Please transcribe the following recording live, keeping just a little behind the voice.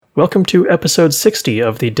Welcome to episode 60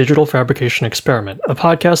 of the Digital Fabrication Experiment, a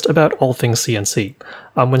podcast about all things CNC.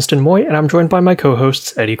 I'm Winston Moy, and I'm joined by my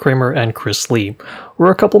co-hosts Eddie Kramer and Chris Lee.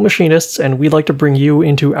 We're a couple machinists, and we'd like to bring you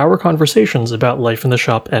into our conversations about life in the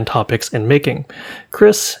shop and topics in making.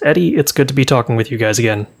 Chris, Eddie, it's good to be talking with you guys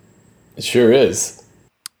again. It sure is.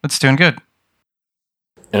 It's doing good.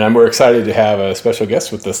 And we're excited to have a special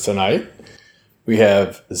guest with us tonight. We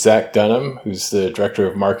have Zach Dunham, who's the Director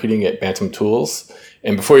of Marketing at Bantam Tools.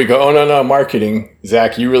 And before you go, oh, no, marketing,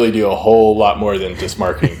 Zach, you really do a whole lot more than just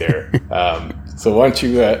marketing there. So why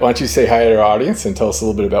don't you say hi to our audience and tell us a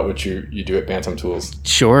little bit about what you do at Bantam Tools?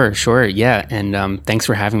 Sure. Yeah. And thanks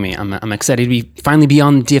for having me. I'm excited to finally be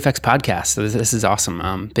on the DFX podcast. So this is awesome.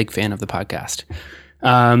 I'm a big fan of the podcast.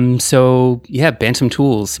 Bantam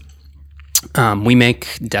Tools. We make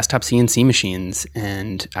desktop CNC machines,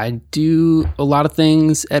 and I do a lot of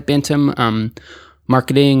things at Bantam.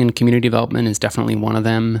 Marketing and community development is definitely one of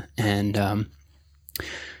them. And, I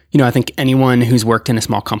think anyone who's worked in a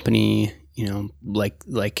small company,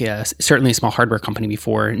 certainly a small hardware company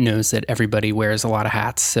before, knows that everybody wears a lot of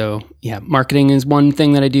hats. So yeah, marketing is one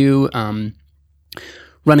thing that I do.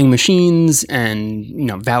 Running machines and,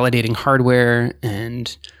 validating hardware,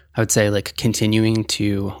 and I would say continuing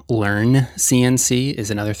to learn CNC is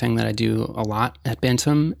another thing that I do a lot at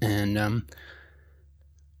Bantam. And,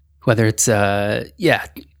 whether it's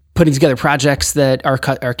putting together projects that our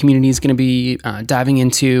community is going to be diving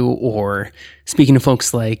into, or speaking to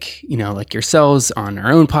folks like yourselves on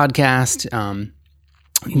our own podcast.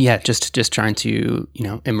 Just trying to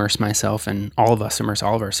immerse myself, and all of us immerse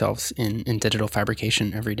all of ourselves in digital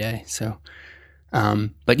fabrication every day. So,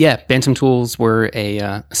 Bantam Tools, we're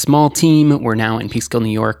a small team. We're now in Peekskill, New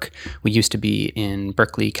York. We used to be in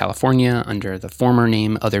Berkeley, California, under the former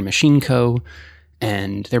name Other Machine Co.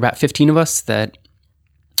 And there are about 15 of us that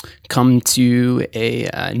come to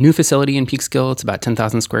a new facility in Peekskill. It's about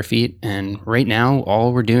 10,000 square feet. And right now,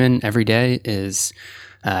 all we're doing every day is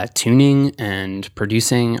tuning and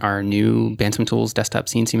producing our new Bantam Tools desktop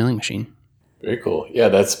CNC milling machine. Very cool. Yeah,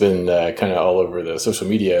 that's been kind of all over the social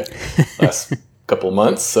media last couple of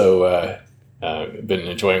months. So I've been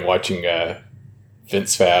enjoying watching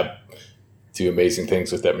Vince Fab do amazing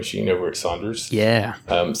things with that machine over at Saunders. Yeah.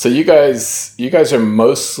 So you guys are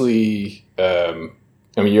mostly,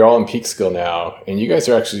 you're all in Peekskill now, and you guys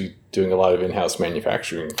are actually doing a lot of in-house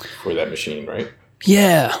manufacturing for that machine, right?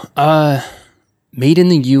 Yeah. Made in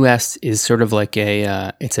the U.S. is sort of like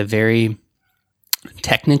it's a very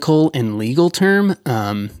technical and legal term.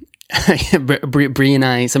 Bree and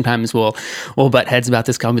I sometimes will butt heads about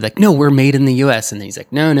this. I'll be like, no, we're made in the U.S. And then he's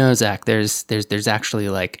like, no, Zach, there's actually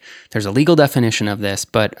there's a legal definition of this.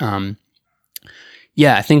 But I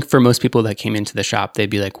think for most people that came into the shop, they'd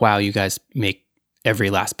be like, wow, you guys make every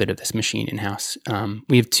last bit of this machine in-house.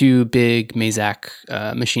 We have two big Mazak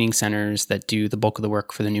machining centers that do the bulk of the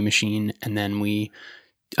work for the new machine. And then we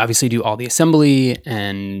obviously do all the assembly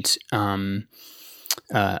and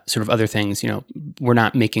sort of other things. We're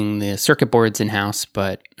not making the circuit boards in-house,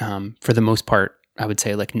 but for the most part, I would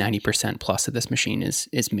say 90% plus of this machine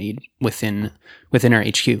is made within our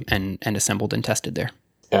HQ and assembled and tested there.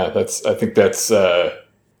 Yeah, I think that's a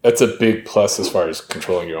big plus as far as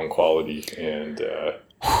controlling your own quality and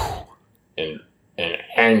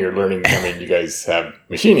you're learning. You guys have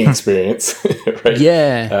machining experience, right?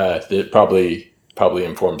 Yeah. That probably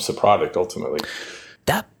informs the product ultimately.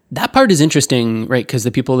 That part is interesting, right? Because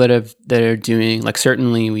the people that are doing,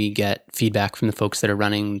 certainly we get feedback from the folks that are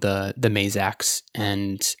running the Mazaks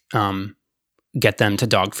and get them to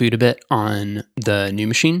dog food a bit on the new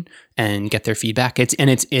machine and get their feedback. It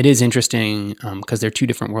is interesting because they're two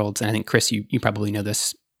different worlds. And I think, Chris, you probably know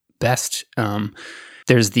this best.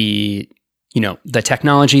 There's the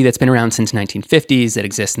technology that's been around since 1950s that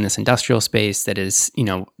exists in this industrial space that is,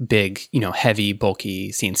 big, heavy,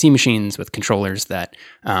 bulky CNC machines with controllers that,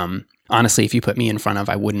 honestly, if you put me in front of,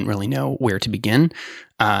 I wouldn't really know where to begin.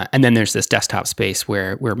 And then there's this desktop space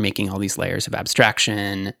where we're making all these layers of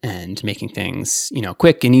abstraction and making things,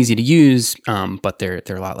 quick and easy to use, but they're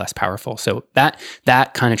a lot less powerful. So that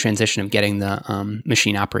kind of transition of getting the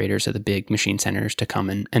machine operators of the big machine centers to come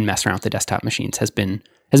and mess around with the desktop machines has been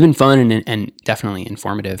fun and definitely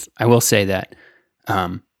informative. I will say that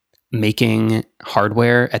making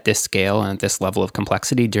hardware at this scale and at this level of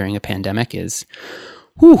complexity during a pandemic is,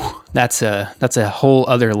 that's a whole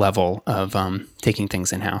other level of taking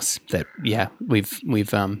things in house. That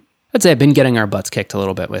we've I'd say I've been getting our butts kicked a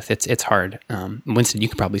little bit with. It's hard. Winston, you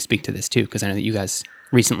could probably speak to this too, because I know that you guys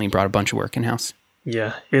recently brought a bunch of work in house.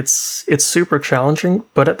 Yeah, it's super challenging,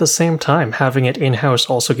 but at the same time, having it in-house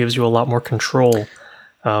also gives you a lot more control.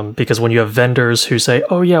 Because when you have vendors who say,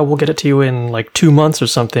 "Oh yeah, we'll get it to you in like 2 months or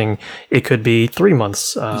something," it could be 3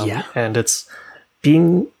 months. And it's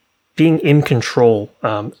being in control.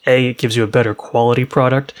 It gives you a better quality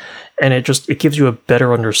product, and it gives you a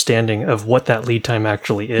better understanding of what that lead time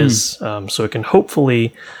actually is. So it can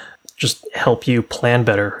hopefully just help you plan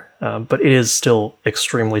better. But it is still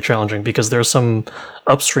extremely challenging because there's some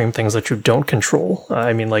upstream things that you don't control.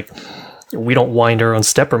 I mean, like, we don't wind our own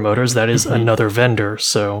stepper motors. That is another vendor.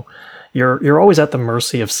 So you're always at the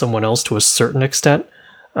mercy of someone else to a certain extent.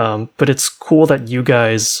 But it's cool that you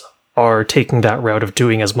guys are taking that route of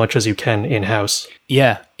doing as much as you can in-house.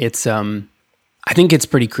 Yeah, it's I think it's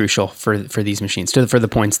pretty crucial for these machines, for the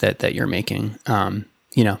points that you're making. There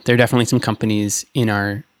are definitely some companies in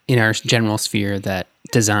our general sphere that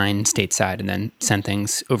design stateside and then send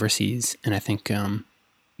things overseas. And I think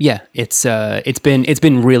it's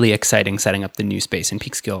been really exciting setting up the new space in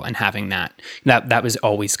Peekskill and having that was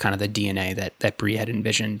always kind of the DNA that Bree had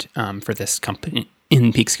envisioned for this company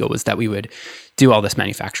in Peekskill, was that we would do all this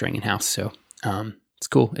manufacturing in-house. So it's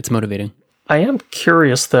cool. It's motivating. I am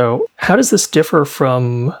curious, though, how does this differ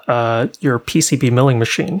from your PCB milling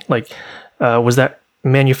machine? Like, was that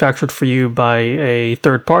manufactured for you by a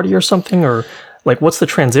third party or something? Or, like, what's the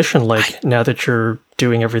transition like now that you're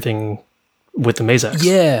doing everything with the Mazax?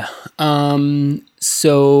 Yeah.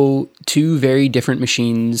 So two very different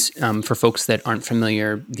machines. For folks that aren't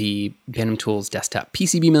familiar, the Bantam Tools desktop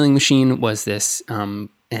PCB milling machine was this, and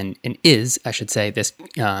is, I should say, this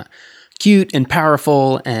cute and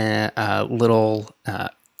powerful little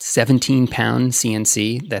 17-pound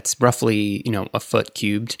CNC that's roughly, a foot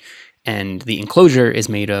cubed. And the enclosure is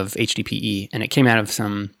made of HDPE, and it came out of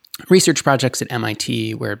some research projects at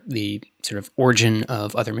MIT where the sort of origin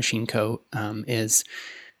of Other Machine Co. is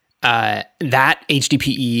that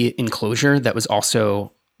HDPE enclosure that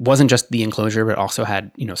wasn't just the enclosure, but also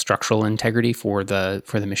had structural integrity for the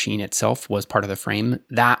machine itself, was part of the frame.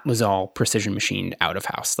 That was all precision machined out of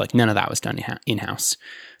house. Like, none of that was done in house.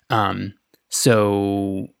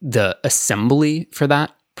 So the assembly for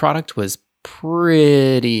that product was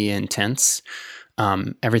pretty intense.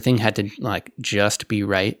 Everything had to just be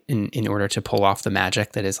right in order to pull off the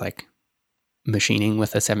magic that is like machining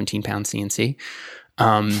with a 17-pound CNC.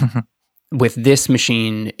 With this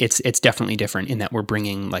machine, it's definitely different in that we're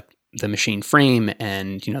bringing like the machine frame,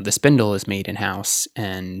 and the spindle is made in house,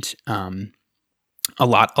 and a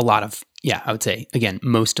lot of, I would say, again,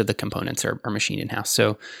 most of the components are machined in house.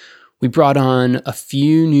 So we brought on a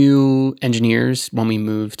few new engineers when we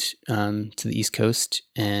moved to the East Coast,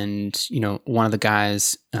 and one of the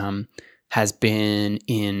guys has been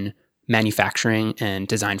in manufacturing and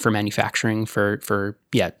design for manufacturing for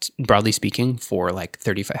broadly speaking, for like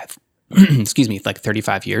 35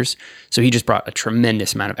 35 years. So he just brought a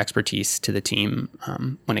tremendous amount of expertise to the team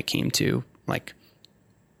when it came to like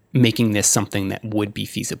making this something that would be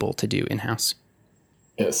feasible to do in house.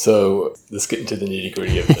 Yeah, so let's get into the nitty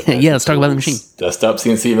gritty of the let's talk about the machine. Desktop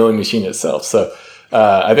CNC milling machine itself. So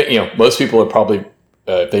I think most people are probably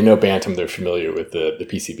if they know Bantam, they're familiar with the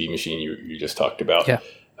PCB machine you just talked about. Yeah.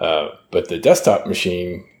 But the desktop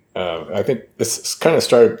machine, I think this kind of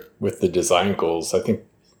started with the design goals. I think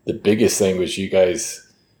the biggest thing was you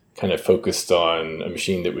guys kind of focused on a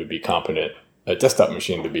machine that would be competent, a desktop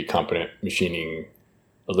machine that would be competent machining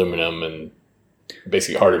aluminum and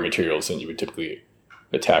basically harder materials than you would typically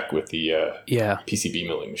attack with the PCB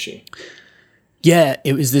milling machine. Yeah,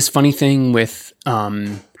 it was this funny thing with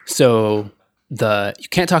you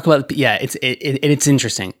can't talk about it's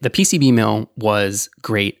interesting. The PCB mill was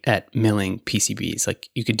great at milling PCBs. Like,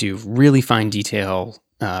 you could do really fine detail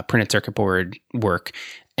printed circuit board work,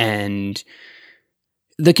 and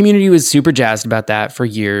the community was super jazzed about that for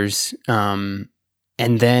years.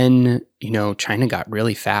 And then, China got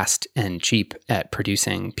really fast and cheap at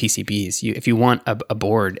producing PCBs. If you want a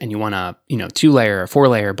board and you want a 2-layer or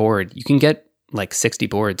 4-layer board, you can get like 60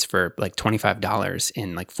 boards for like $25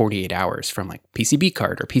 in like 48 hours from like PCB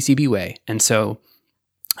Cart or PCBWay. And so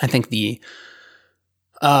I think the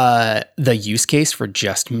use case for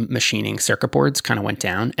just machining circuit boards kind of went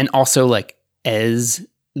down. And also, like, as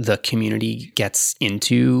the community gets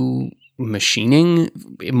into machining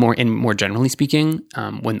more generally speaking,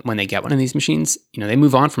 when they get one of these machines, they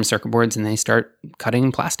move on from circuit boards and they start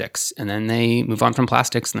cutting plastics, and then they move on from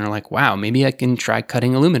plastics and they're like, wow, maybe I can try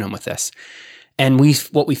cutting aluminum with this. And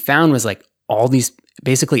what we found was like all these,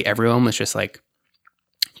 basically everyone was just like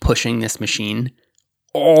pushing this machine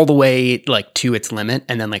all the way like to its limit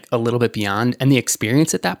and then like a little bit beyond. And the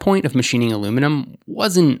experience at that point of machining aluminum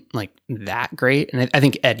wasn't like that great. And I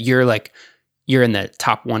think, Ed, you're in the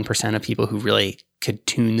top 1% of people who really could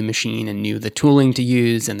tune the machine and knew the tooling to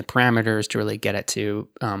use and the parameters to really get it to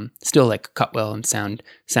still like cut well and sound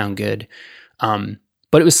good.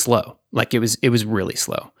 But it was slow. Like it was really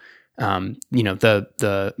slow.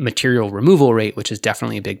 The material removal rate, which is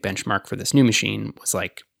definitely a big benchmark for this new machine, was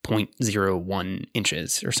like 0.01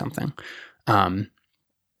 inches or something.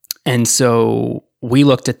 And so we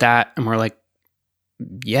looked at that and we're like,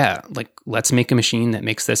 yeah, like let's make a machine that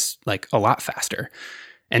makes this like a lot faster.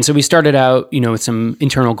 And so we started out, with some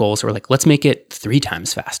internal goals. We're like, let's make it 3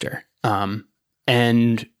 times faster.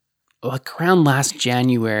 And like around last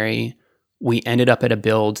January, we ended up at a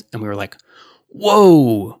build and we were like,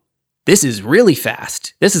 whoa, this is really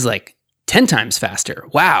fast. This is like 10 times faster.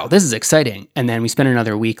 Wow, this is exciting. And then we spent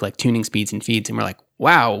another week like tuning speeds and feeds and we're like,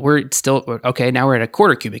 wow, we're still, okay, now we're at a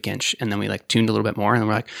 1/4 cubic inch. And then we like tuned a little bit more and then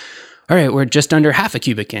we're like, all right, we're just under 1/2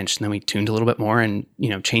 cubic inch. And then we tuned a little bit more and,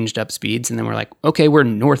 changed up speeds. And then we're like, okay, we're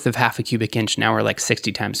north of 1/2 cubic inch. Now we're like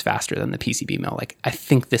 60 times faster than the PCB mill. Like, I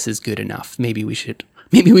think this is good enough. Maybe we should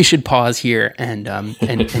pause here and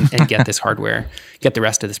get this hardware, get the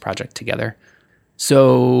rest of this project together.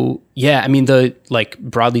 So yeah, I mean,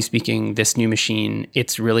 broadly speaking, this new machine,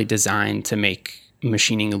 it's really designed to make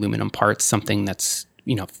machining aluminum parts something that's,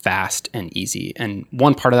 fast and easy. And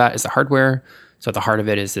one part of that is the hardware. So at the heart of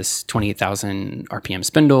it is this 28,000 RPM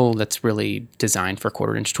spindle that's really designed for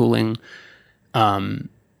 1/4 inch tooling. And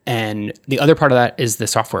the other part of that is the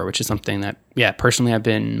software, which is something that, personally I've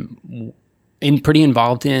been pretty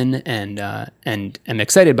involved in and am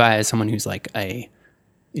excited by as someone who's like I'm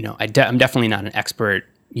definitely not an expert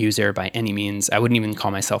user by any means. I wouldn't even call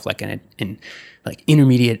myself like an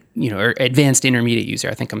intermediate, or advanced intermediate user.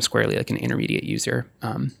 I think I'm squarely like an intermediate user.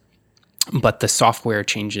 But the software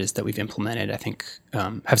changes that we've implemented, I think,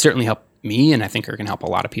 have certainly helped me, and I think are going to help a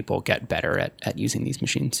lot of people get better at using these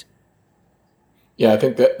machines. Yeah, I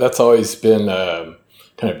think that's always been a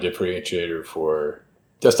kind of differentiator for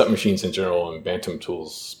desktop machines in general and Bantam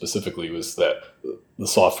tools specifically, was that the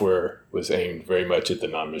software was aimed very much at the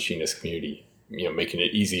non-machinist community, making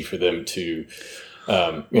it easy for them to,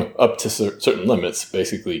 up to certain limits,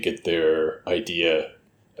 basically get their idea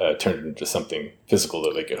turned into something physical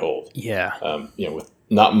that they could hold. Yeah. With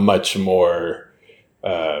not much more,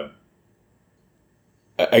 I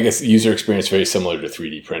guess, user experience very similar to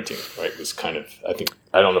 3D printing, right? Was kind of,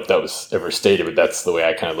 I don't know if that was ever stated, but that's the way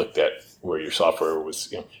I kind of looked at where your software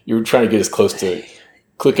was, you were trying to get as close to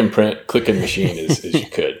click and print, click and machine as you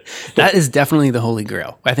could. That is definitely the holy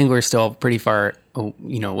grail. I think we're still pretty far,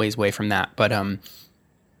 ways away from that. But,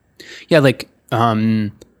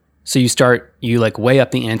 so you like weigh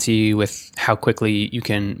up the ante with how quickly you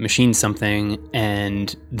can machine something.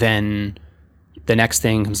 And then the next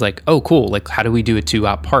thing comes like, oh, cool. Like, how do we do a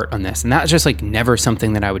 2-op part on this? And that's just like never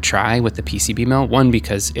something that I would try with the PCB mill. One,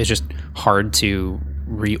 because it's just hard to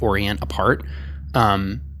reorient a part.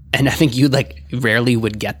 And I think you like rarely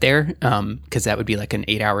would get there because that would be like an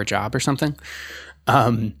 8-hour job or something.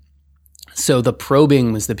 So the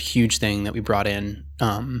probing was the huge thing that we brought in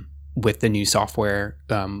with the new software.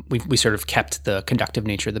 We sort of kept the conductive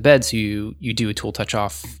nature of the bed. So you do a tool touch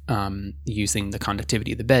off using the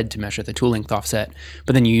conductivity of the bed to measure the tool length offset.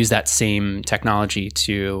 But then you use that same technology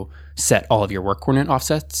to set all of your work coordinate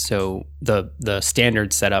offsets. So the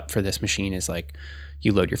standard setup for this machine is like,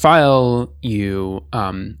 you load your file, you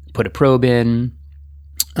put a probe in,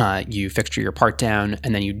 you fixture your part down,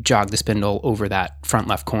 and then you jog the spindle over that front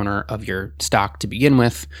left corner of your stock to begin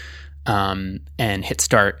with, and hit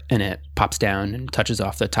start, and it pops down and touches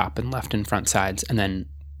off the top and left and front sides. And then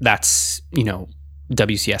that's,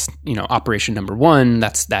 WCS, operation number 1,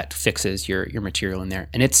 that fixes your material in there.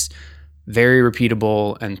 And it's very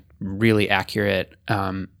repeatable and really accurate.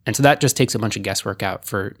 And so that just takes a bunch of guesswork out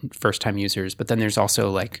for first-time users. But then there's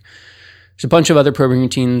also there's a bunch of other probing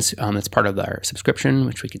routines that's part of our subscription,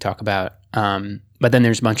 which we could talk about. But then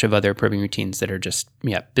there's a bunch of other probing routines that are just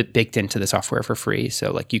baked into the software for free.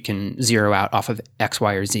 So like you can zero out off of X,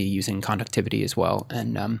 Y, or Z using conductivity as well.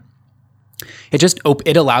 And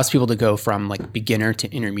it allows people to go from like beginner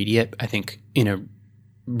to intermediate, I think, in a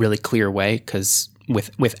really clear way, because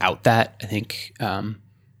without that, I think,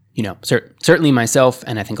 certainly myself,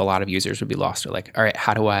 and I think a lot of users would be lost. Are like, all right,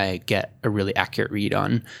 how do I get a really accurate read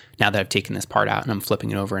on now that I've taken this part out and I'm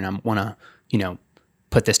flipping it over and I want to,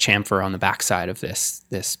 put this chamfer on the backside of this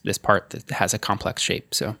part that has a complex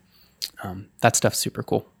shape. So that stuff's super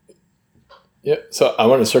cool. Yeah. So I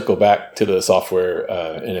want to circle back to the software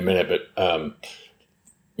in a minute, but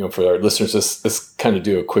for our listeners, let's kind of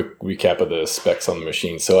do a quick recap of the specs on the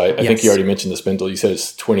machine. So I think you already mentioned the spindle. You said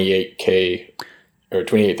it's 28K or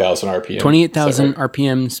 28,000 RPM. 28,000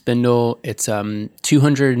 RPM spindle. It's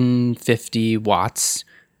 250 watts.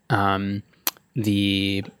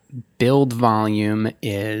 The build volume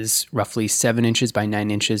is roughly 7 inches by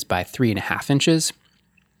 9 inches by 3.5 inches.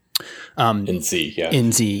 In Z, yeah.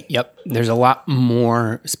 In Z, yep. There's a lot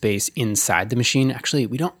more space inside the machine. Actually,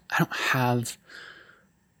 I don't have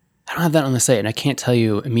that on the site, and I can't tell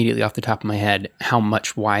you immediately off the top of my head how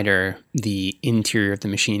much wider the interior of the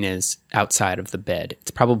machine is outside of the bed.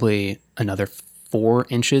 It's probably another 4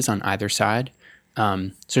 inches on either side.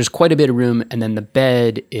 So there's quite a bit of room, and then the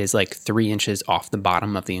bed is like 3 inches off the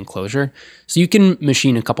bottom of the enclosure. So you can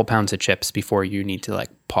machine a couple pounds of chips before you need to like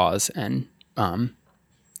pause and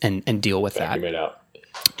deal with Vacuum that. it out.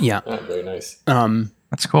 Yeah. Oh, very nice.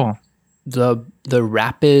 That's cool. The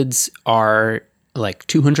rapids are like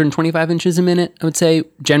 225 inches a minute, I would say.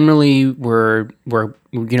 Generally, we're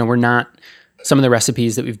not, some of the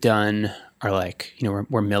recipes that we've done are like,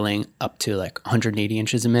 we're milling up to like 180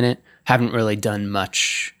 inches a minute. Haven't really done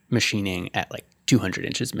much machining at like 200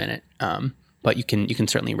 inches a minute. But you can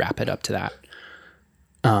certainly wrap it up to that.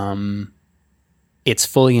 It's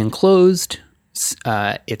fully enclosed.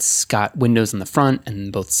 It's got windows in the front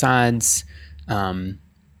and both sides.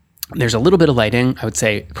 There's a little bit of lighting. I would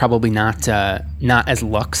say probably not as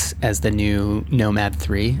luxe as the new Nomad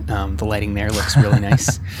 3. The lighting there looks really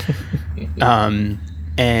nice.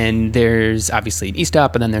 And there's obviously an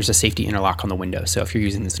e-stop, and then there's a safety interlock on the window. So if you're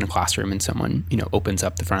using this in a classroom and someone opens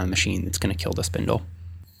up the front of the machine, it's going to kill the spindle.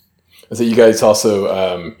 So you guys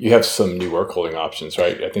also you have some new work holding options,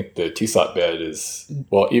 right? I think the T-slot bed is,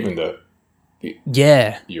 well, even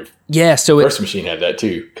your first machine had that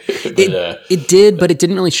too. But, it did, but it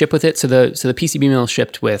didn't really ship with it. So the PCB mill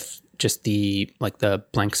shipped with just the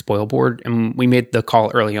blank spoil board, and we made the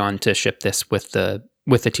call early on to ship this with the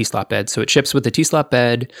T-slot bed. So it ships with the T-slot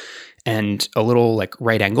bed and a little like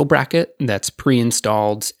right angle bracket that's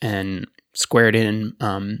pre-installed and squared in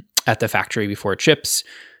at the factory before it ships.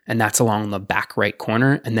 And that's along the back right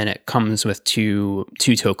corner. And then it comes with two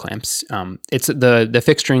toe clamps. It's the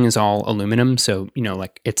fixturing is all aluminum. So,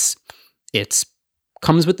 it's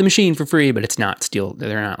comes with the machine for free, but it's not steel.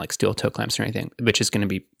 They're not like steel toe clamps or anything, which is going to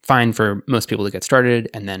be fine for most people to get started.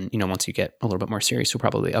 And then, once you get a little bit more serious, you'll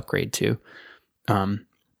probably upgrade to,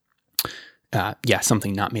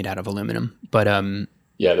 something not made out of aluminum. But,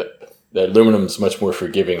 the aluminum is much more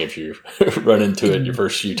forgiving if you run into it your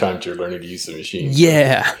first few times you're learning to use the machine.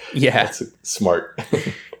 Yeah. That's smart.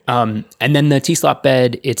 And then the T-slot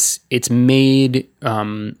bed, it's made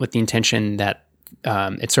with the intention that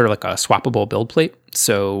it's sort of like a swappable build plate.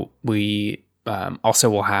 So we also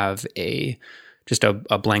will have just a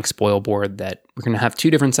blank spoil board that we're going to have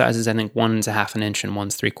 2 different sizes. I think one's 1/2 inch and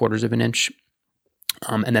one's 3/4 of an inch.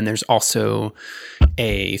 And then there's also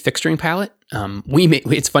a fixturing pallet.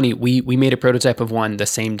 It's funny. We made a prototype of one the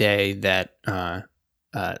same day that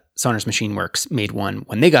Saunders Machine Works made one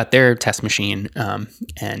when they got their test machine.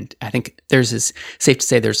 And I think theirs is safe to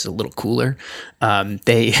say theirs is a little cooler.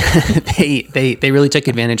 They really took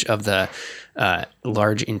advantage of the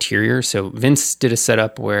large interior. So Vince did a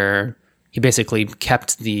setup where he basically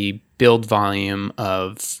kept the build volume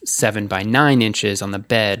of 7 by 9 inches on the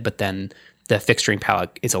bed, but then the fixturing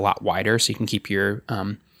pallet is a lot wider, so you can keep your,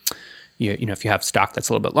 if you have stock that's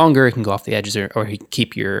a little bit longer, it can go off the edges, or you can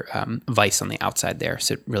keep your vise on the outside there,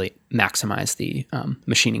 so it really maximize the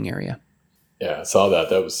machining area. Yeah, I saw that.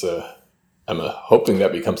 That was. I'm hoping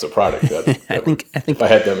that becomes a product. I think if I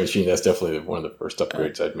had that machine, that's definitely one of the first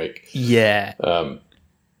upgrades I'd make. Yeah.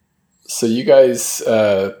 So you guys,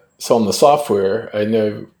 so on the software, I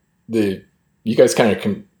know you guys kind of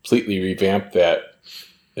completely revamped that.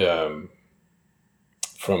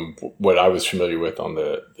 From what I was familiar with on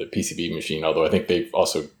the PCB machine, although I think they've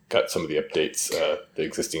also got some of the updates, the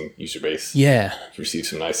existing user base. Yeah. Received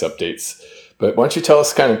some nice updates. But why don't you tell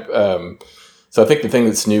us kind of, so I think the thing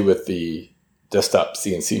that's new with the desktop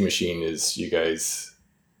CNC machine is you guys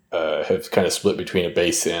have kind of split between a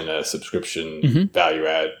base and a subscription value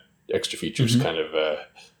add extra features kind of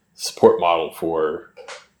support model for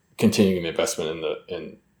continuing the investment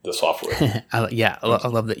in the software. I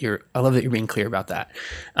love that you're being clear about that.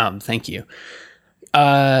 Thank you.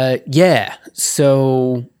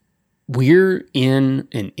 So we're in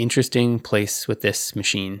an interesting place with this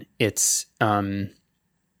machine. It's, I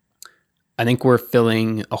think we're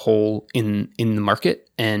filling a hole in the market,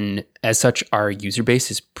 and as such, our user base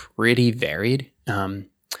is pretty varied.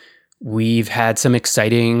 We've had some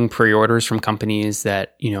exciting pre-orders from companies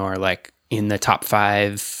that, are like in the top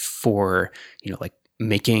 5 for, like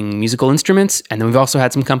making musical instruments. And then we've also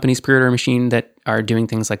had some companies pre-order a machine that are doing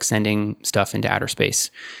things like sending stuff into outer space.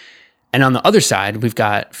 And on the other side, we've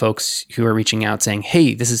got folks who are reaching out saying,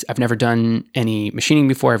 hey, I've never done any machining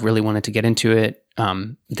before. I've really wanted to get into it.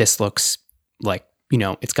 This looks like,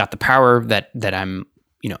 it's got the power that I'm,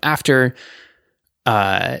 after.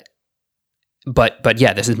 But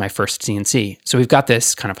yeah, this is my first CNC. So we've got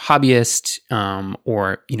this kind of hobbyist,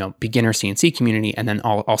 or, beginner CNC community, and then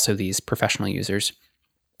also these professional users.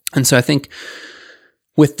 And so I think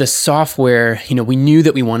with the software, we knew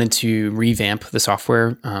that we wanted to revamp the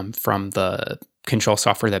software from the control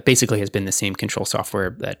software that basically has been the same control software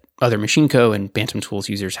that other Machine Co. and Bantam Tools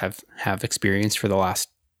users have experienced for the last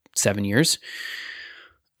 7 years.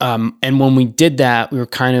 And when we did that, we were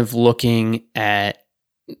kind of looking at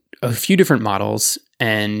a few different models.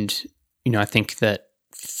 And, I think that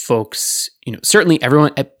folks, certainly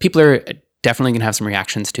people are definitely going to have some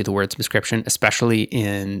reactions to the word subscription, especially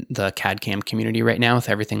in the CAD CAM community right now with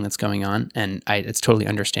everything that's going on. And it's totally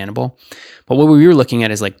understandable. But what we were looking at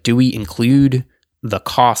is do we include the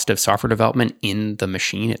cost of software development in the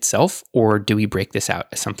machine itself, or do we break this out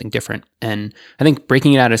as something different? And I think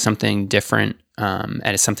breaking it out as something different, and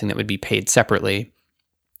as something that would be paid separately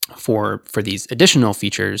for these additional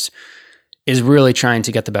features, is really trying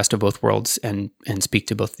to get the best of both worlds and speak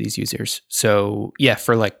to both of these users. So yeah,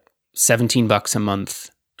 for $17 a month,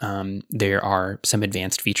 there are some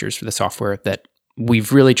advanced features for the software that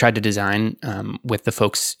we've really tried to design with the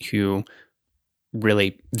folks who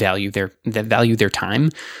really value their time.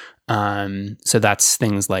 So that's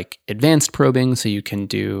things like advanced probing, so you can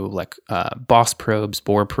do boss probes,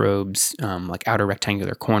 bore probes, outer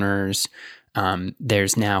rectangular corners.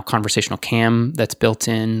 There's now conversational cam that's built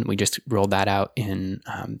in. We just rolled that out in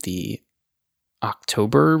the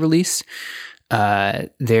October release.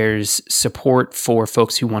 There's support for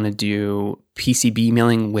folks who want to do PCB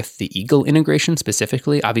milling with the Eagle integration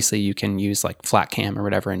specifically. Obviously, you can use FlatCam or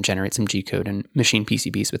whatever and generate some G-code and machine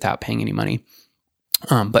PCBs without paying any money.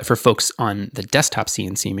 But for folks on the desktop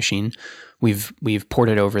CNC machine, we've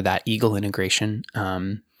ported over that Eagle integration.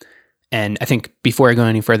 And I think before I go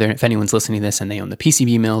any further, if anyone's listening to this and they own the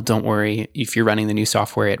PCB mill, don't worry. If you're running the new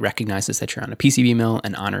software, it recognizes that you're on a PCB mill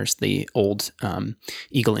and honors the old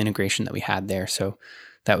Eagle integration that we had there. So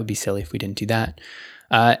that would be silly if we didn't do that.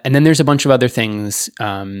 And then there's a bunch of other things,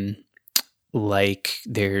 like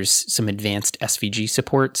there's some advanced SVG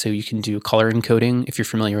support. So you can do color encoding. If you're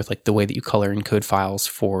familiar with the way that you color encode files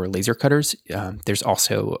for laser cutters, there's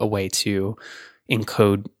also a way to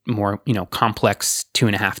encode more, complex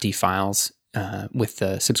 2.5D files with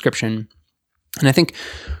the subscription. And I think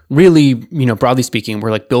really, broadly speaking,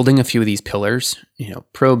 we're building a few of these pillars,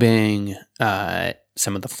 probing,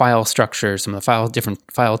 some of the file structures, some of the different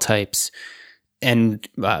file types, and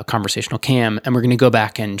conversational cam. And we're going to go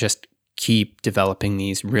back and just keep developing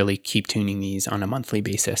these, really keep tuning these on a monthly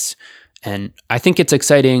basis. And I think it's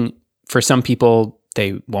exciting. For some people,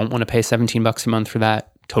 they won't want to pay $17 a month for that.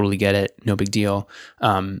 Totally get it. No big deal.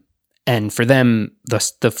 And for them,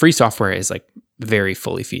 the free software is very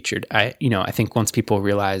fully featured. I think once people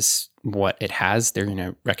realize what it has, they're going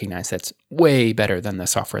to recognize that's way better than the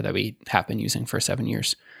software that we have been using for 7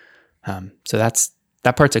 years. So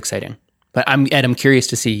that part's exciting. But I'm curious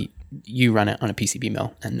to see you run it on a PCB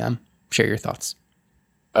mill and share your thoughts.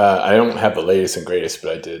 I don't have the latest and greatest,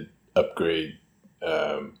 but I did upgrade.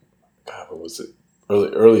 What was it?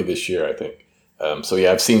 Early this year, I think. So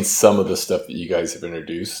yeah, I've seen some of the stuff that you guys have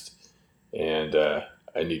introduced, and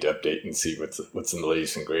I need to update and see what's in the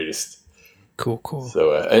latest and greatest. Cool.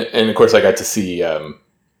 So and of course I got to see,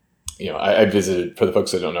 I visited, for the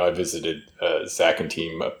folks that don't know, I visited Zach and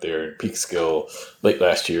team up there in Peekskill late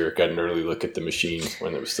last year. Got an early look at the machine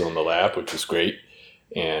when it was still in the lab, which was great,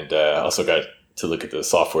 and also got to look at the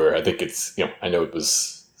software. I think it's, I know it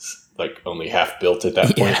was only half built at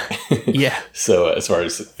that point. Yeah. So as far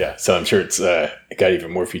as, so I'm sure it's got even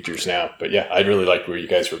more features now. But yeah, I really liked where you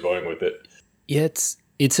guys were going with it. Yeah,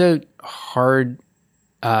 it's a hard,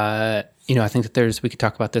 I think that we could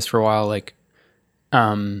talk about this for a while.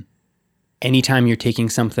 Anytime you're taking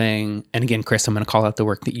something, and again, Chris, I'm going to call out the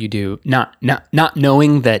work that you do, not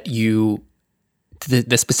knowing that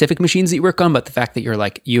the specific machines that you work on, but the fact that you're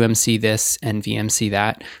UMC this and VMC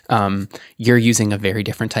that, you're using a very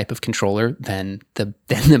different type of controller than the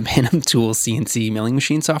Bantam Tools CNC milling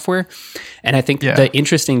machine software. And I think the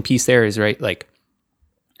interesting piece there is,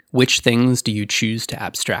 which things do you choose to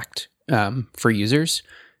abstract for users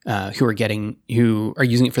who are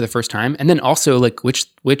using it for the first time? And then also which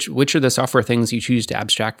are the software things you choose to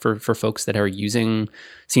abstract for folks that are using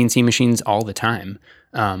CNC machines all the time?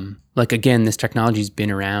 Again, this technology's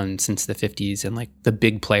been around since the 50s, and the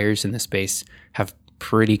big players in the space have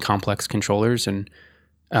pretty complex controllers. And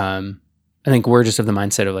I think we're just of the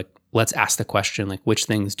mindset of let's ask the question, like, which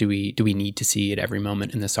things do we need to see at every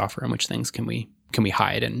moment in the software, and which things can we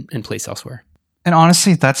hide and place elsewhere? And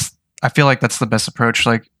honestly, I feel like that's the best approach.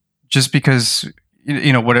 Like, just because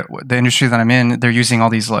what the industry that I'm in, they're using all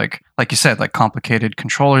these like you said, like complicated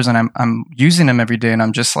controllers, and I'm using them every day, and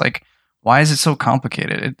I'm just like, why is it so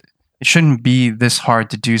complicated? It shouldn't be this hard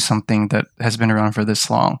to do something that has been around for this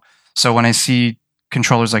long. So when I see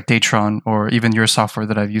controllers like Datron or even your software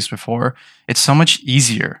that I've used before, it's so much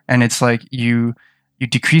easier, and it's like you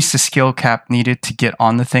decrease the skill cap needed to get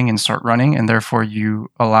on the thing and start running, and therefore you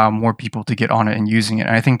allow more people to get on it and using it.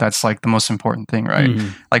 And I think that's like the most important thing, right? Mm-hmm.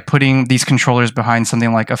 Like putting these controllers behind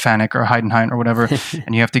something like a Fanuc or a Heidenhain or whatever,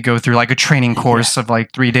 and you have to go through like a training course of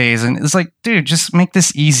like 3 days. And it's like, dude, just make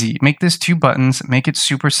this easy. Make this 2 buttons, make it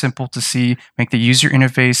super simple to see, make the user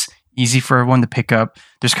interface easy for everyone to pick up.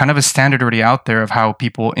 There's kind of a standard already out there of how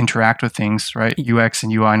people interact with things, right? UX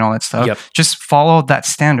and UI and all that stuff. Yep. Just follow that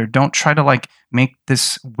standard. Don't try to like make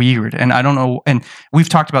this weird. And I don't know, and we've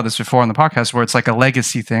talked about this before on the podcast where it's like a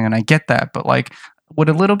legacy thing, and I get that, but like, would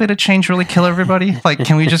a little bit of change really kill everybody? Like,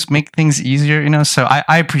 can we just make things easier? So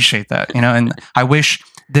I appreciate that, and I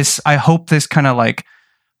hope this kind of like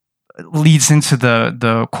leads into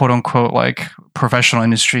the quote unquote like professional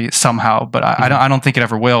industry somehow, but I don't think it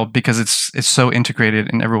ever will, because it's so integrated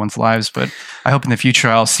in everyone's lives. But I hope in the future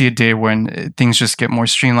I'll see a day when things just get more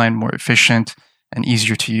streamlined, more efficient, and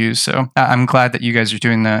easier to use. So I'm glad that you guys are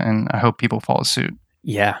doing that, and I hope people follow suit.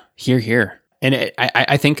 Yeah, here. And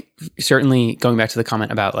I think certainly going back to the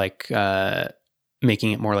comment about like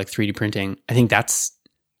making it more like 3D printing, I think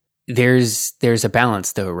there's a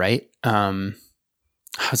balance though, right? I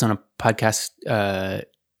was on a podcast,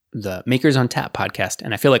 the Makers on Tap podcast,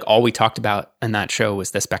 and I feel like all we talked about in that show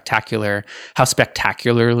was how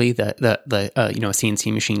spectacularly the a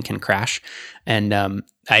CNC machine can crash, and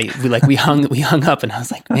we hung up, and I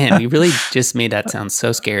was like, man, we really just made that sound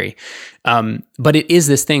so scary. But it is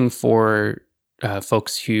this thing for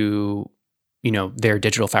folks who, their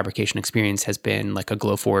digital fabrication experience has been like a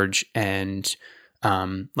Glowforge and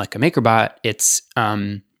like a MakerBot. It's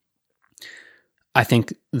I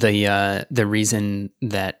think the reason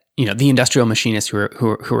that the industrial machinists who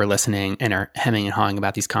are listening and are hemming and hawing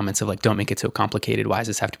about these comments of like, don't make it so complicated. Why does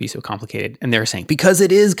this have to be so complicated? And they're saying, because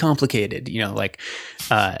it is complicated.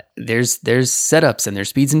 There's setups, and there's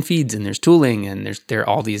speeds and feeds, and there's tooling, and there are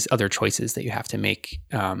all these other choices that you have to make.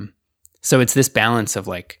 So it's this balance of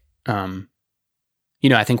like, I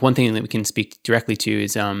think one thing that we can speak directly to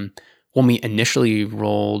is when we initially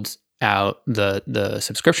rolled out the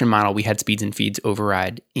subscription model, we had speeds and feeds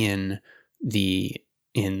override in the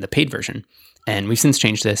paid version, and we've since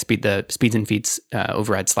changed this. The speeds and feeds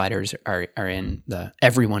override sliders are in the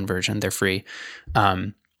everyone version. They're free,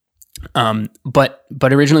 but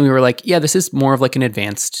originally we were like, yeah, this is more of like an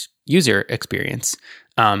advanced user experience,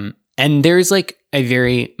 and there's like a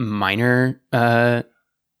very minor I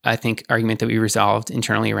think argument that we resolved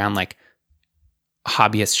internally around like,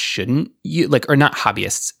 hobbyists shouldn't or not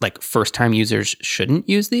hobbyists, like first time users shouldn't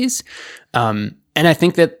use these. And I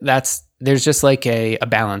think there's just like a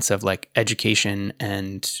balance of like education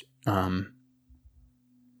and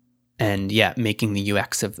making the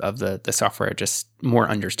UX of the software just more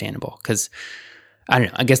understandable. Cause I don't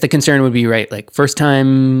know, I guess the concern would be, right, like first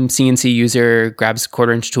time CNC user grabs a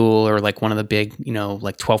 1/4 inch tool or like one of the big,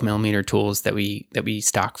 like 12 millimeter tools that we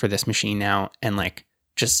stock for this machine now, and like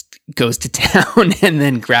just goes to town and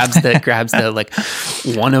then grabs the like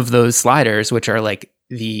one of those sliders, which are like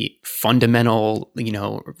the fundamental,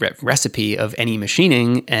 recipe of any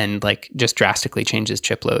machining, and like just drastically changes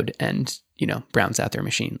chip load and, browns out their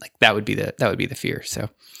machine. Like that would be the fear. So,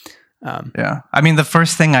 yeah. I mean, the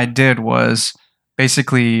first thing I did was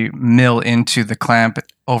basically mill into the clamp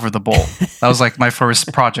over the bolt. That was like my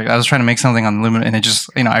first project. I was trying to make something on aluminum, and it just,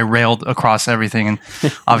 I railed across everything, and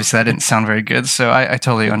obviously that didn't sound very good. So I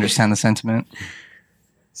totally understand the sentiment.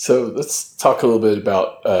 So let's talk a little bit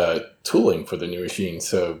about tooling for the new machine.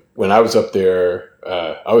 So when I was up there,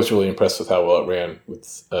 I was really impressed with how well it ran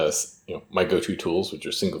with my go-to tools, which are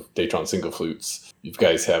Datron single flutes. You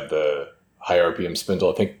guys have the high RPM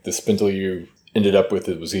spindle. I think the spindle you ended up with,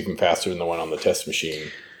 it was even faster than the one on the test machine.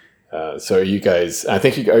 So are you guys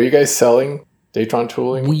selling Datron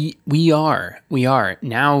tooling? We are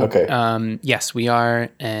now. Okay. Yes, we are,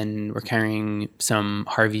 and we're carrying some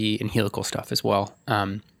Harvey and helical stuff as well.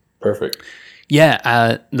 Perfect.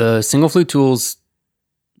 Yeah, the single flute tools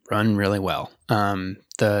run really well.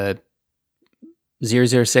 The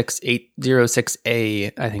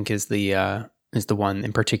 006806A, I think, is the one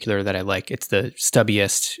in particular that I like. It's the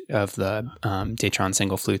stubbiest of the Datron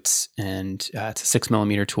single flutes, and it's a 6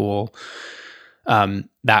 millimeter tool.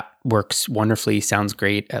 that works wonderfully. Sounds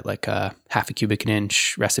great at like a half a cubic an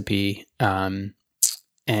inch recipe.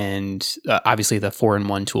 And obviously the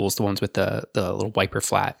 4-in-1 tools, the ones with the little wiper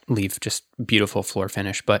flat, leave just beautiful floor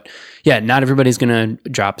finish. But yeah, not everybody's going to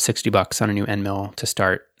drop $60 on a new end mill to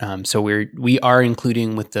start. So we are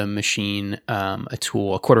including with the machine a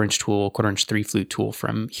tool, a quarter-inch 3-flute tool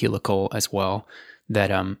from Helical as well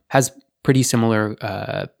that has pretty similar.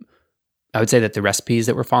 I would say that the recipes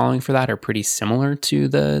that we're following for that are pretty similar to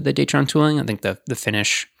the Datron tooling. I think the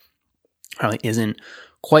finish probably isn't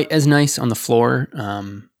quite as nice on the floor,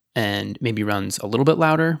 and maybe runs a little bit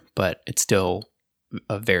louder, but it's still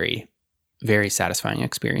a very, very satisfying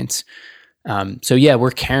experience. So yeah,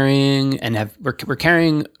 we're carrying we're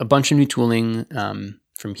carrying a bunch of new tooling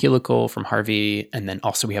from Helical, from Harvey, and then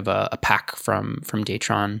also we have a pack from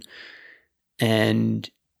Datron, and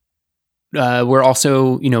we're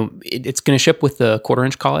also, it's going to ship with the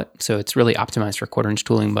quarter-inch collet, so it's really optimized for quarter-inch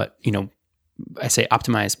tooling. But I say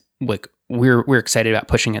optimized, like we're excited about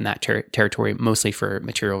pushing in that territory, mostly for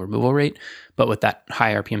material removal rate. But with that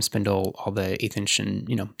high RPM spindle, all the 1/8 inch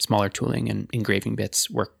and smaller tooling and engraving bits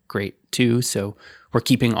work great too. So we're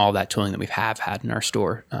keeping all that tooling that we have had in our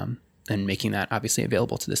store, and making that obviously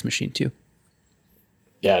available to this machine too.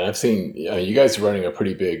 Yeah, and I've seen you guys are running a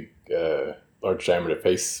pretty big, large diameter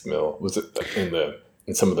face mill. Was it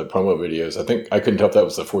in some of the promo videos? I think I couldn't tell if that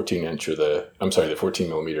was the 14-inch or the 14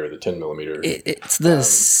 millimeter or the 10 millimeter. It's the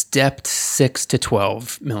stepped 6 to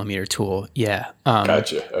 12 millimeter tool. Yeah.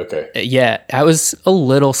 Gotcha. Okay. Yeah, that was a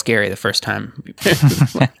little scary the first time.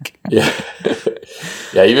 Yeah.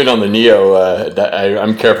 Yeah. Even on the Neo,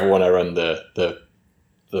 I'm careful when I run the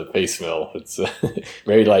face mill. It's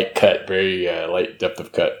very light cut, very light depth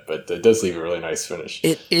of cut, but it does leave a really nice finish.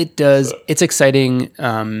 It does. So. It's exciting.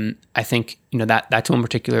 I think that tool in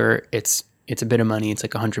particular, it's a bit of money. It's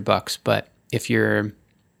like $100, but if you're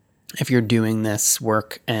doing this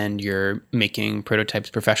work and you're making prototypes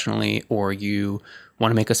professionally, or you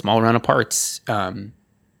want to make a small run of parts, I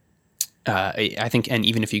think, and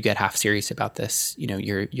even if you get half serious about this,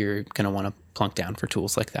 you're going to want to plunk down for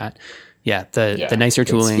tools like that. Yeah, the nicer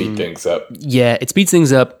tooling speed things up. Yeah, it speeds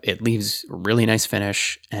things up. It leaves a really nice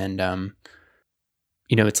finish, and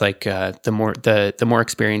it's like the more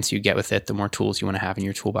experience you get with it, the more tools you want to have in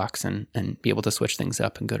your toolbox, and be able to switch things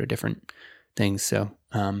up and go to different things. So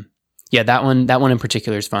yeah, that one in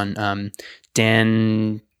particular is fun.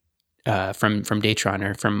 Dan from Datron,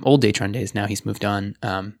 or from old Datron days, now he's moved on.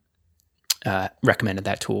 Recommended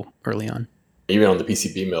that tool early on. Even on the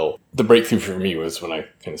PCB mill, the breakthrough for me was when I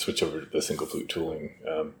kind of switch over to the single flute tooling.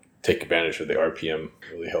 Take advantage of the RPM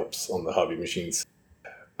really helps on the hobby machines.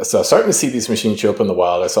 So I'm starting to see these machines show up in the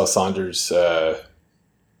wild. I saw Saunders,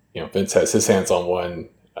 Vince has his hands on one.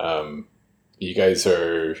 You guys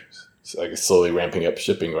are, I guess, slowly ramping up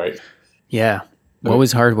shipping, right? Yeah. What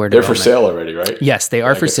was hardware They're development? for sale already, right? Yes, they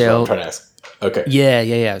are for sale. I'm trying to ask. Okay.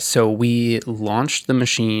 Yeah. So we launched the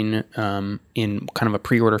machine in kind of a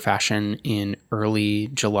pre-order fashion in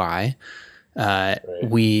early July. Right.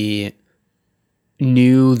 We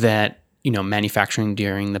knew that manufacturing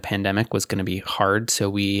during the pandemic was going to be hard,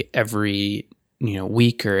 so we every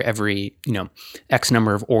week or every X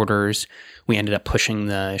number of orders, we ended up pushing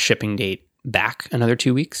the shipping date back another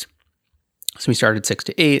 2 weeks. So we started 6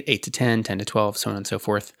 to 8, 8 to 10, 10 to 12, so on and so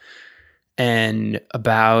forth. And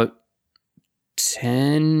about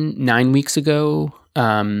 9 weeks ago,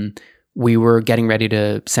 we were getting ready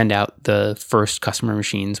to send out the first customer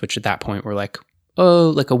machines, which at that point were like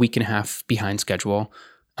a week and a half behind schedule.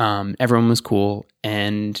 Everyone was cool,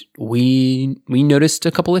 and we noticed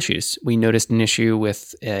a couple issues. We noticed an issue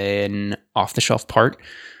with an off-the-shelf part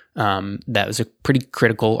that was a pretty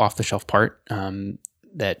critical off-the-shelf part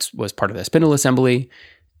that was part of the spindle assembly.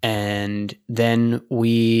 And then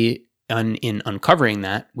in uncovering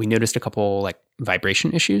that, we noticed a couple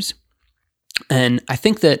vibration issues. And I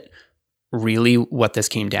think that really what this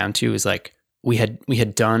came down to is we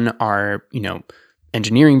had done our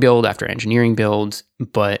engineering build after engineering build,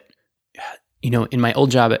 but in my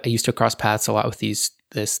old job, I used to cross paths a lot with this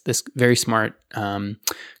very smart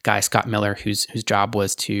guy, Scott Miller, whose job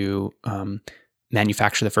was to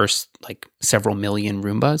manufacture the first several million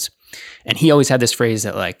Roombas. And he always had this phrase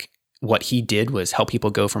that what he did was help people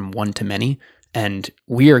go from one to many. And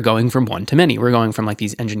we are going from one to many. We're going from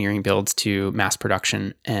these engineering builds to mass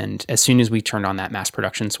production. And as soon as we turned on that mass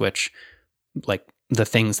production switch, the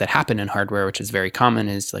things that happen in hardware, which is very common,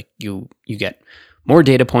 is you get more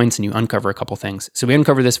data points and you uncover a couple things. So we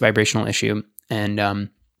uncovered this vibrational issue, and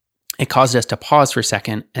it caused us to pause for a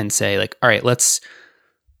second and say all right, let's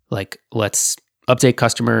update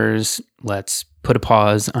customers. Let's put a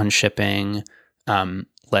pause on shipping.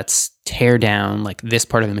 Let's tear down like this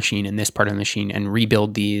part of the machine and this part of the machine and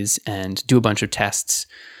rebuild these and do a bunch of tests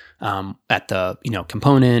at the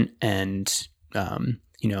component and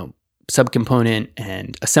subcomponent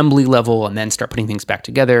and assembly level, and then start putting things back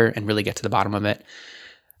together and really get to the bottom of it.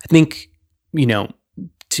 I think to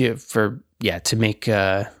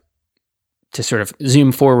sort of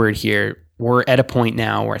zoom forward here, we're at a point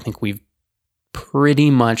now where I think we've pretty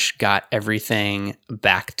much got everything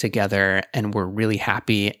back together and we're really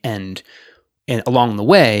happy. And along the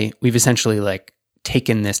way, we've essentially like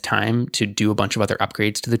taken this time to do a bunch of other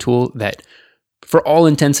upgrades to the tool that for all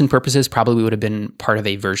intents and purposes probably would have been part of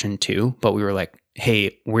a version 2, but we were like,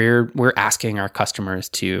 hey, we're asking our customers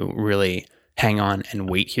to really hang on and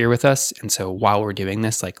wait here with us. And so while we're doing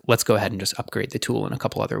this, like, let's go ahead and just upgrade the tool in a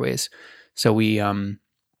couple other ways. So we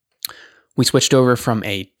switched over from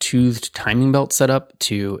a toothed timing belt setup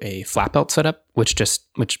to a flat belt setup, which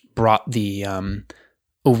brought the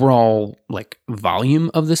overall like volume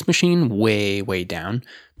of this machine way, way down.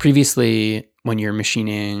 Previously, when you're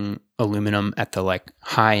machining aluminum at the like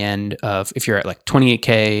high end of, if you're at like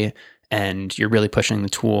 28K and you're really pushing the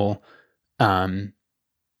tool,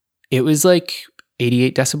 it was like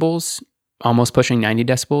 88 decibels, almost pushing 90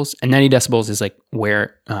 decibels. And 90 decibels is like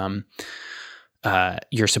where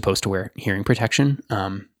you're supposed to wear hearing protection.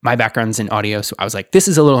 My background's in audio, so I was like, this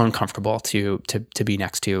is a little uncomfortable to be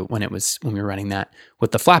next to when we were running that.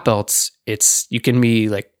 With the flat belts, you can be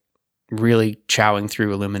like really chowing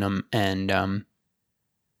through aluminum, and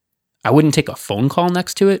I wouldn't take a phone call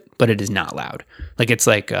next to it, but it is not loud. Like it's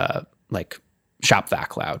like shop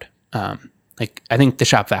vac loud. Like I think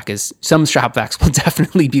some shop vacs will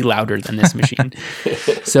definitely be louder than this machine.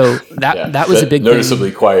 So that was a big noticeably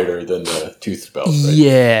thing. Quieter than the tooth belt.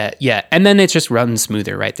 Right? Yeah. And then it just runs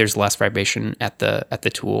smoother, right? There's less vibration at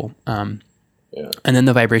the tool. And then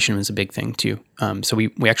the vibration was a big thing too. So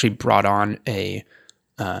we actually brought on a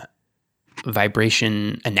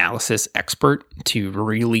vibration analysis expert to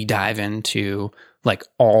really dive into like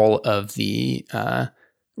all of the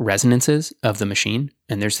resonances of the machine.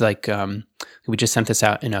 And there's like, we just sent this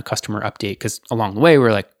out in a customer update because along the way,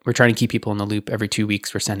 we're trying to keep people in the loop. Every 2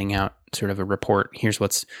 weeks, we're sending out sort of a report. Here's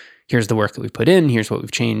the work that we put in. Here's what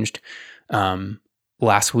we've changed.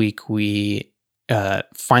 Last week, we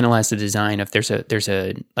finalized the design of, there's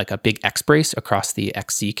a like a big X brace across the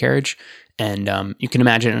XZ carriage. And you can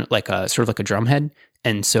imagine like a sort of like a drum head.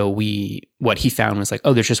 And so what he found was like,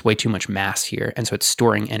 oh, there's just way too much mass here. And so it's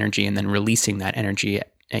storing energy and then releasing that energy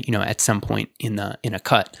at some point in a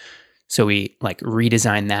cut. So we like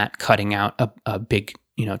redesigned that, cutting out a big,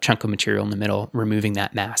 chunk of material in the middle, removing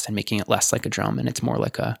that mass and making it less like a drum. And it's more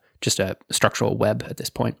like just a structural web at this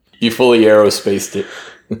point. You fully aerospaced it.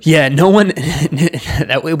 Yeah, no one,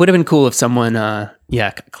 it would have been cool if someone,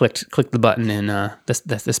 clicked the button in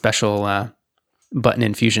the special button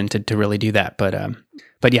in Fusion to really do that.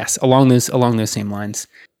 But yes, along those same lines.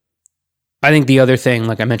 I think the other thing,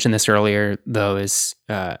 like I mentioned this earlier, though, is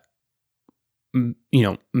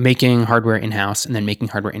making hardware in-house and then making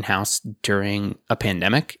hardware in-house during a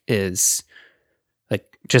pandemic is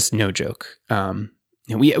like just no joke.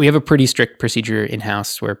 We have a pretty strict procedure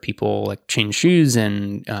in-house where people like change shoes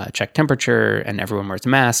and check temperature, and everyone wears a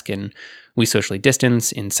mask, and we socially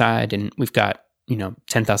distance inside, and we've got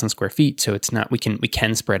 10,000 square feet, so it's not we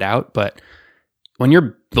can spread out. But when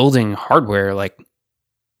you're building hardware, like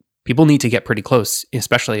people need to get pretty close,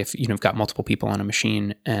 especially if you've got multiple people on a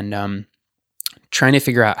machine, and trying to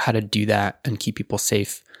figure out how to do that and keep people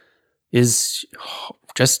safe is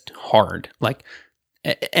just hard. Like,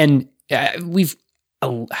 and we've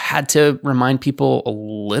had to remind people a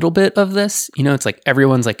little bit of this. It's like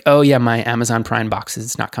everyone's like, oh yeah, my Amazon Prime box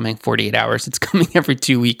is not coming 48 hours. It's coming every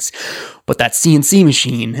 2 weeks. But that CNC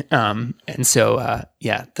machine. And so,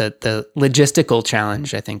 the logistical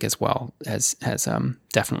challenge, I think, as well has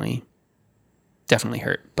definitely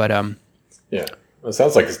hurt. But yeah, well, it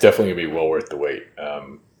sounds like it's definitely gonna be well worth the wait.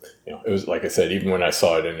 It was, like I said, even when I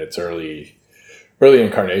saw it in its early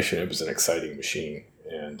incarnation, it was an exciting machine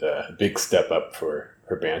and a big step up for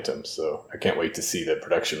Bantam. So I can't wait to see the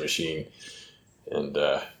production machine and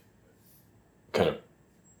kind of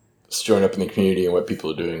join up in the community and what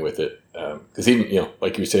people are doing with it. Because even,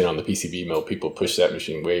 like you were saying on the PCB mill, people push that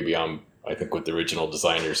machine way beyond, I think, what the original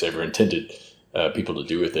designers ever intended people to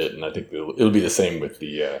do with it. And I think it'll be the same with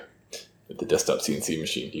the desktop CNC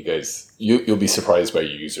machine. You guys, you'll be surprised by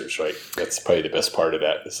your users, right? That's probably the best part of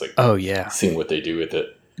that. It's like, oh yeah, seeing what they do with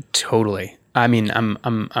it. Totally. I mean,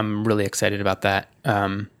 I'm really excited about that.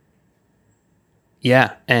 So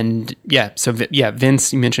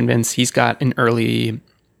Vince, you mentioned Vince. He's got an early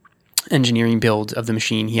engineering build of the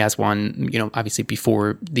machine. He has one, obviously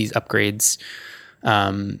before these upgrades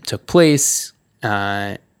took place.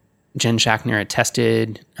 Jen Shackner at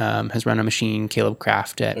Tested has run a machine. Caleb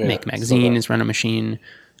Kraft at Make Magazine has run a machine.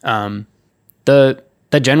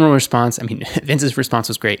 The general response, Vince's response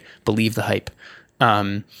was great. Believe the hype.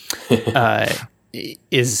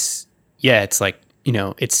 It's like,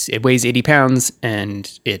 it weighs 80 pounds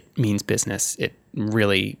and it means business. It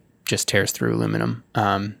really just tears through aluminum.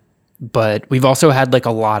 But we've also had like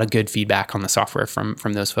a lot of good feedback on the software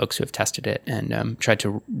from those folks who have tested it and tried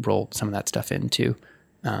to roll some of that stuff in too.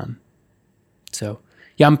 So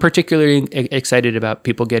yeah, I'm particularly excited about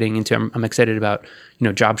people getting into. I'm excited about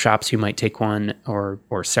job shops who might take one or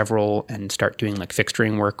several and start doing like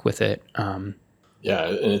fixturing work with it. Yeah,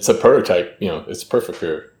 and it's a prototype. It's perfect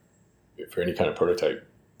for any kind of prototype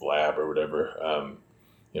lab or whatever.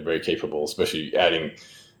 Very capable, especially adding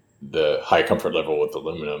the high comfort level with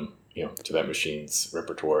aluminum, to that machine's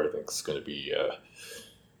repertoire. I think is going to be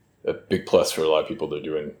a big plus for a lot of people that are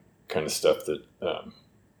doing kind of stuff that,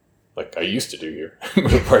 like I used to do here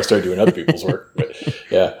before I started doing other people's work. But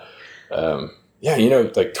yeah,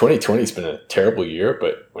 like 2020 has been a terrible year,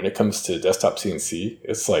 but when it comes to desktop CNC,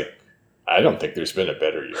 it's like, I don't think there's been a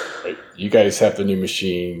better year, right? You guys have the new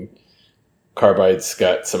machine. Carbide's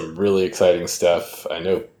got some really exciting stuff. I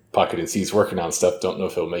know Pocket NC is working on stuff. Don't know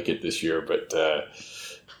if he'll make it this year, but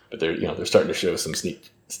they're starting to show some sneak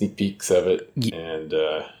peeks of it,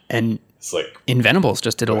 and it's like Inventables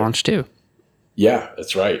just did a launch too. Yeah,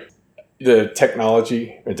 that's right. The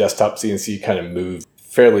technology and desktop CNC kind of moved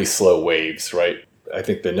fairly slow waves, right? I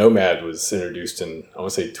think the Nomad was introduced in, I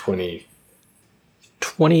want to say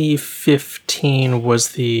 2015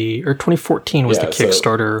 was 2014 was the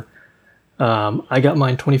Kickstarter. I got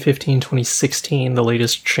mine 2015, 2016. The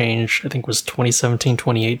latest change, I think, was 2017,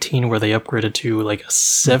 2018, where they upgraded to like a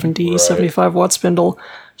 75 watt spindle.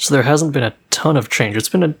 So there hasn't been a ton of change. It's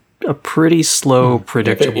been a pretty slow,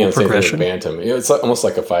 predictable progression. Bantam. It's almost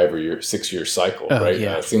like a 5 or 6 year cycle, right?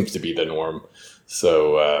 Yeah. It seems to be the norm.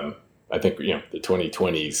 So I think, the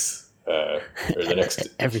 2020s or the next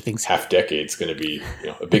everything's half decade is going to be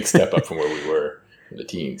a big step up from where we were in the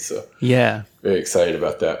teens. So yeah, very excited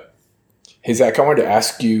about that. Hey, Zach, I wanted to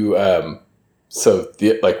ask you, one of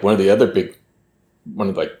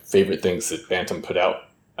the favorite things that Bantam put out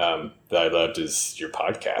that I loved is your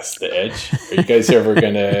podcast, The Edge. Are you guys ever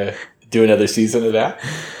going to do another season of that?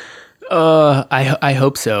 I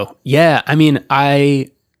hope so. Yeah.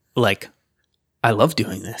 I love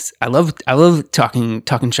doing this. I love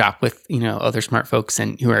talking shop with, other smart folks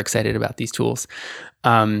and who are excited about these tools.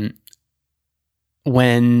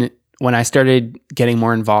 When I started getting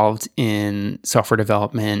more involved in software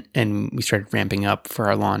development and we started ramping up for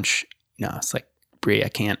our launch, it's like, Bree, I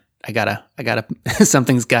gotta,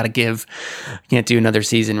 something's gotta give. I can't do another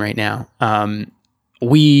season right now.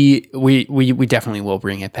 We definitely will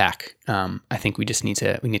bring it back. I think we just need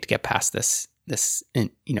to get past this,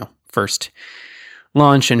 first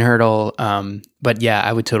launch and hurdle. But yeah,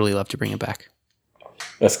 I would totally love to bring it back.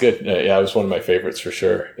 That's good. Yeah, it was one of my favorites for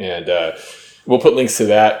sure. And, we'll put links to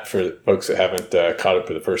that for folks that haven't caught up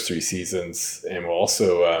for the first 3 seasons. And we'll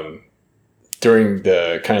also, during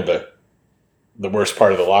the kind of the worst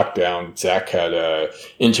part of the lockdown, Zach had a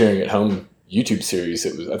Engineering at Home YouTube series.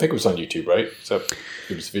 I think it was on YouTube, right? So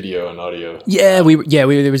it was video and audio. Yeah,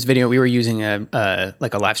 there was video. We were using a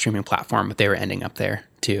live streaming platform, but they were ending up there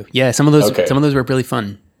too. Yeah, some of those were really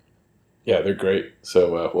fun. Yeah, they're great.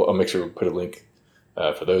 So I'll make sure we put a link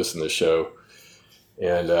for those in the show.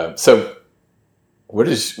 And so what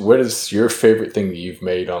is your favorite thing that you've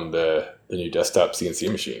made on the new desktop CNC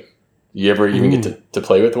machine? You ever even get to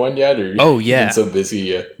play with one yet? Or oh yeah, been so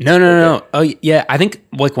busy. No. Oh yeah, I think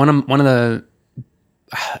like one of the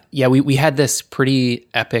we had this pretty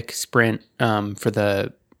epic sprint for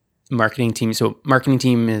the marketing team. So marketing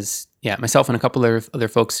team is myself and a couple of other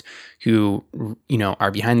folks who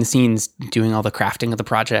are behind the scenes doing all the crafting of the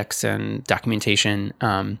projects and documentation.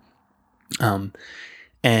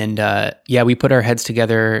 We put our heads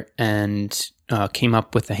together and came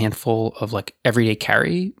up with a handful of like everyday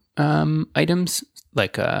carry items,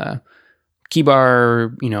 like key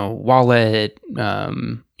bar, wallet,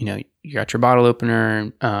 you got your bottle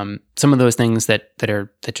opener, some of those things that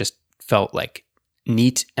just felt like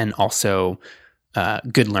neat and also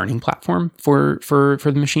good learning platform for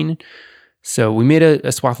the machine. So we made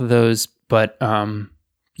a swath of those, but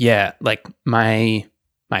like my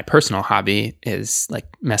personal hobby is like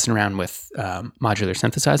messing around with modular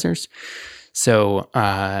synthesizers. So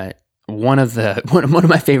one of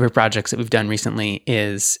my favorite projects that we've done recently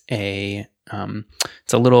is a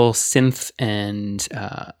It's a little synth and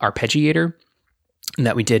arpeggiator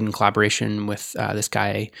that we did in collaboration with this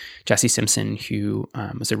guy, Jesse Simpson, who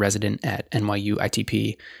was a resident at NYU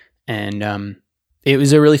ITP. And it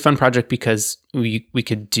was a really fun project because we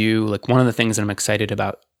could do, like, one of the things that I'm excited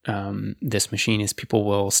about this machine is people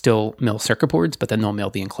will still mill circuit boards, but then they'll mill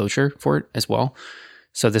the enclosure for it as well.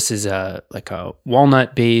 So this is like a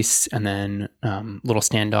walnut base, and then little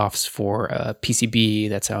standoffs for a PCB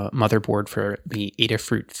that's a motherboard for the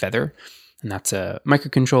Adafruit Feather. And that's a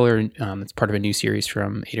microcontroller. It's part of a new series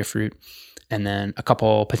from Adafruit. And then a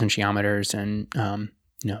couple potentiometers and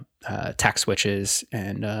tack switches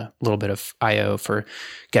and a little bit of I/O for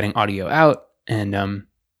getting audio out. And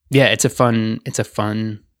it's a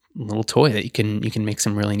fun little toy that you can make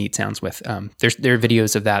some really neat sounds with. There are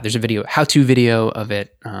videos of that. There's a how-to video of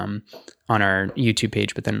it on our YouTube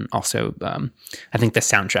page, but then also I think the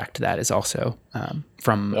soundtrack to that is also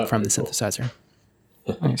from the synthesizer.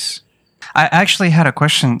 Nice. I actually had a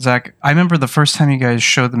question, Zach. I remember the first time you guys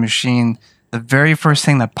showed the machine, the very first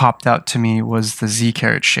thing that popped out to me was the Z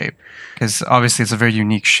carrot shape, because obviously it's a very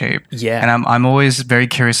unique shape. Yeah. And I'm always very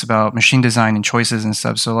curious about machine design and choices and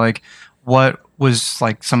stuff. So, like, what was,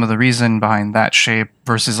 like, some of the reason behind that shape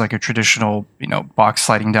versus, like, a traditional, box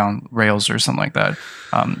sliding down rails or something like that?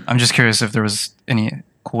 I'm just curious if there was any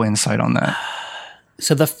cool insight on that.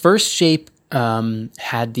 So the first shape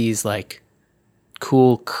had these, like,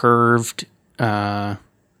 cool curved, it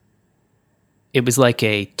was like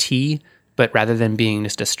a T, but rather than being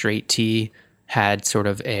just a straight T, had sort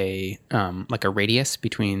of a like a radius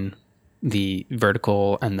between the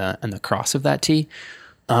vertical and the cross of that T.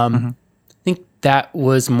 I think that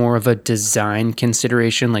was more of a design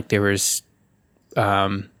consideration. Like, there was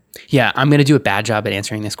I'm going to do a bad job at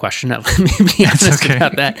answering this question. Let me be honest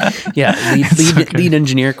about that. Yeah, lead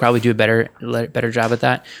engineer probably do a better job at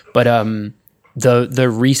that. But the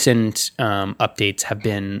recent updates have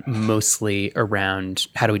been mostly around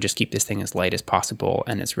how do we just keep this thing as light as possible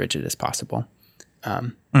and as rigid as possible.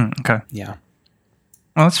 Okay. Yeah.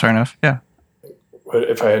 Well, that's fair enough. Yeah. But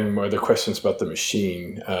if I had any more other questions about the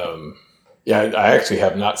machine, I actually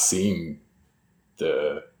have not seen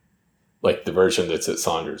the version that's at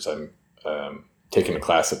Saunders. I'm taking a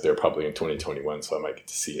class up there probably in 2021, so I might get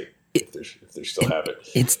to see it if they still have it.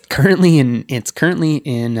 It's currently in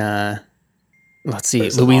let's see,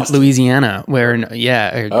 Louisiana, where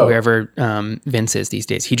wherever Vince is these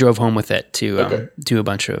days. He drove home with it to do a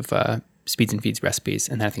bunch of speeds and feeds recipes,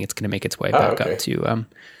 and I think it's going to make its way back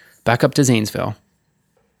up to Zanesville.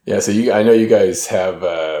 Yeah, so I know you guys have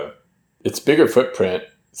it's bigger footprint.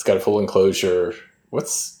 It's got a full enclosure.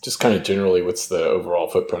 What's the overall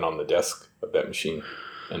footprint on the desk of that machine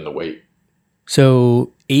and the weight?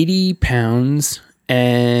 So 80 pounds,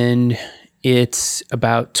 and it's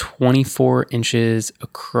about 24 inches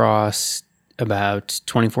across, about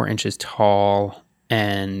 24 inches tall,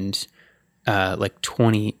 and like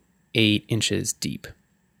 28 inches deep.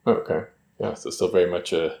 Oh, okay. Yeah, so still very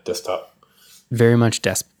much a desktop. Very much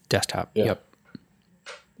desktop. Yeah.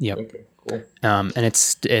 Yep. Okay, cool. And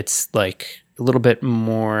it's like a little bit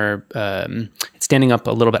more, it's standing up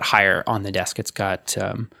a little bit higher on the desk. It's got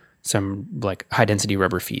some like high density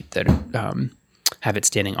rubber feet that have it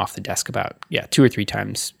standing off the desk about 2 or 3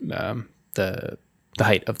 times the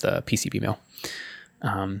height of the PCB mill.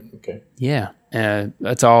 Okay. Yeah,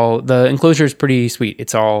 it's all, the enclosure is pretty sweet.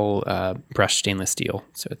 It's all brushed stainless steel,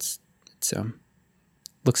 so it's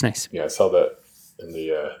looks nice. Yeah, I saw that in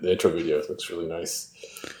the intro video. It looks really nice.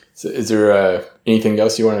 So is there anything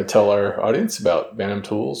else you want to tell our audience about Bantam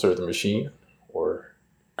Tools or the machine or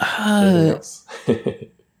anything else?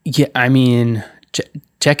 Yeah, I mean,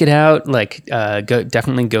 check it out. Like,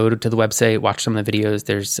 definitely go to the website, watch some of the videos.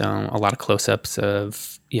 There's a lot of close-ups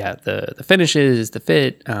of the finishes, the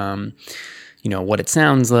fit, what it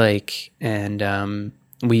sounds like, and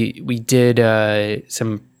we did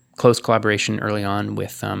some close collaboration early on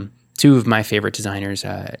with 2 of my favorite designers,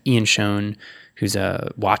 Ian Schoen, who's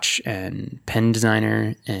a watch and pen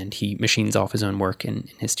designer, and he machines all of his own work in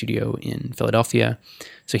his studio in Philadelphia.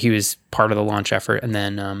 So he was part of the launch effort. And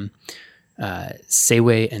then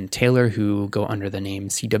Sayway and Taylor, who go under the name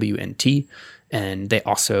CWNT, and they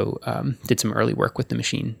also did some early work with the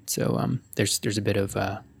machine. So there's a bit of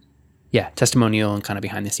testimonial and kind of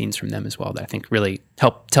behind the scenes from them as well that I think really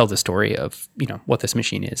help tell the story of what this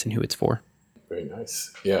machine is and who it's for. Very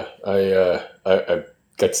nice. Yeah, I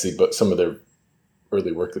got to see some of their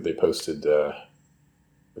early work that they posted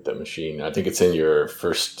with that machine. I think it's in your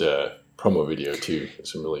first promo video too.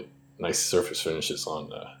 There's some really nice surface finishes on,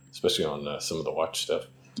 especially on some of the watch stuff.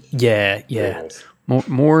 Yeah. Nice.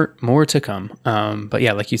 more to come. But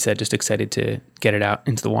yeah, like you said, just excited to get it out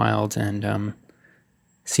into the wild and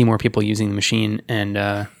see more people using the machine, and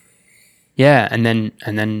and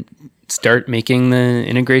then start making the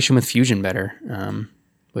integration with Fusion better,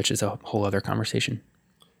 which is a whole other conversation.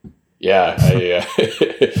 Yeah,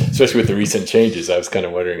 especially with the recent changes, I was kind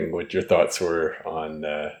of wondering what your thoughts were on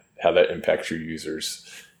how that impacts your users.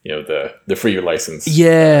 The free license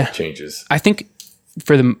changes. I think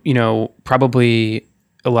for the probably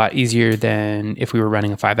a lot easier than if we were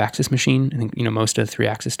running a 5-axis machine. I think most of the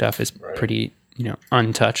 3-axis stuff is pretty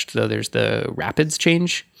untouched, though there's the rapids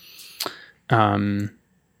change,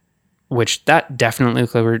 which that definitely,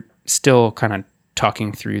 we're still kind of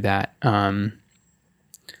talking through that.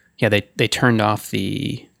 They turned off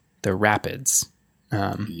the rapids.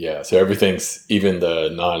 So everything's, even the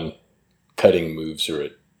non-cutting moves are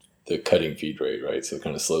at the cutting feed rate, right? So it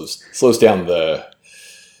kind of slows down the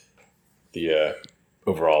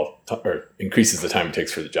overall or increases the time it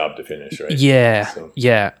takes for the job to finish, right?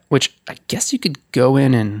 Yeah. Which I guess you could go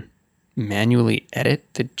in and manually edit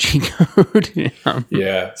the G code.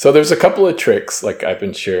 Yeah. So there's a couple of tricks like I've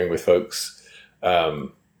been sharing with folks.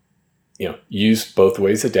 Use both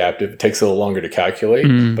ways adaptive. It takes a little longer to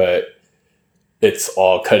calculate, but it's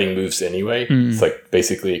all cutting moves anyway. It's like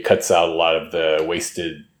basically it cuts out a lot of the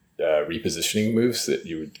wasted repositioning moves that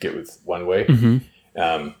you would get with one way.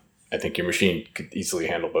 I think your machine could easily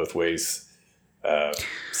handle both ways.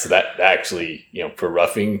 So that actually, for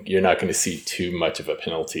roughing, you're not going to see too much of a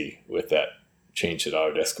penalty with that change that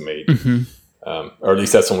Autodesk made. Or at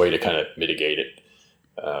least that's one way to kind of mitigate it.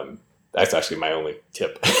 That's actually my only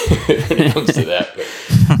tip when it comes to that. But.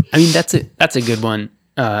 I mean, that's a good one.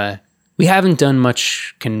 We haven't done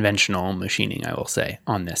much conventional machining, I will say,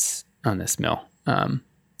 on this mill.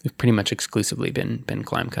 We've pretty much exclusively been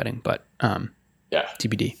climb cutting, but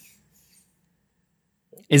TBD.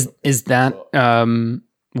 Is that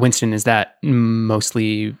Winston? Is that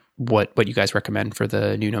mostly what you guys recommend for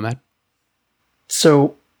the new Nomad?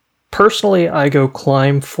 So personally, I go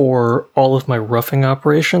climb for all of my roughing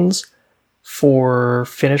operations. For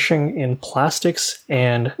finishing in plastics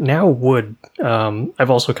and now wood, I've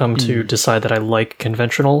also come to decide that I like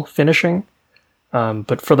conventional finishing.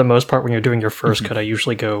 But for the most part, when you're doing your first cut, I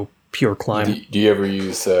usually go pure climb. Do you ever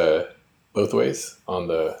use both ways on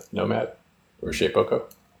the Nomad or Shapeoko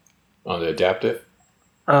on the adaptive?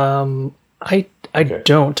 I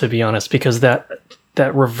don't, to be honest, because that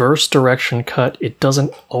reverse direction cut, it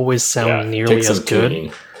doesn't always sound nearly as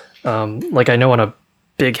good. Like I know on a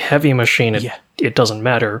big heavy machine, it doesn't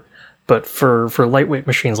matter. But for lightweight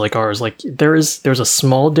machines like ours, like there's a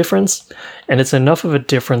small difference, and it's enough of a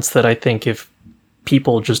difference that I think if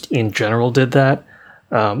people just in general did that,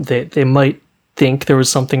 they might think there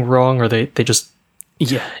was something wrong, or they just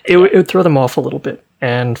it would throw them off a little bit.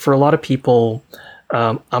 And for a lot of people,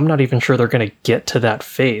 I'm not even sure they're going to get to that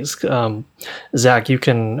phase. Zach, you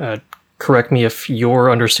can correct me if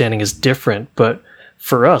your understanding is different, but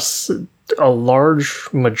for us, a large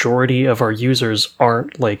majority of our users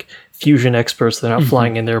aren't like Fusion experts. They're not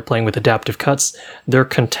flying in there playing with adaptive cuts. They're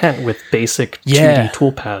content with basic 2D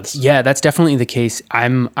toolpaths. Yeah, that's definitely the case.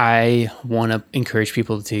 I want to encourage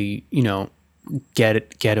people to,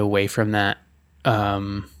 get away from that.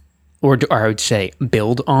 Or I would say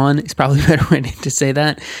build on is probably a better way to say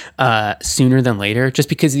that, sooner than later, just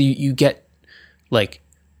because you get like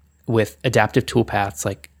with adaptive toolpaths,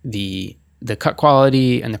 like the cut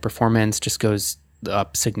quality and the performance just goes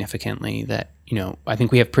up significantly. That, I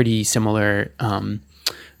think we have pretty similar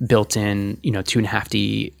built-in,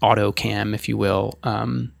 2.5D auto cam, if you will,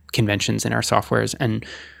 conventions in our softwares. And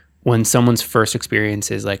when someone's first experience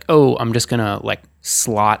is like, oh, I'm just going to like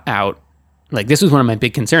slot out, like this was one of my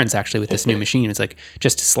big concerns actually with this new machine. It's like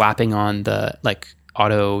just slapping on the like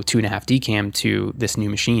auto 2.5D cam to this new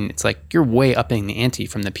machine. It's like you're way upping the ante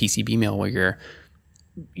from the PCB mill where you're,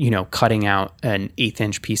 cutting out an 1/8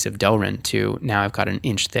 inch piece of Delrin to now I've got an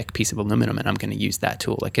inch thick piece of aluminum and I'm going to use that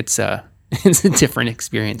tool. Like it's a different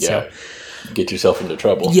experience. Yeah. So get yourself into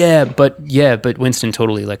trouble. But Winston,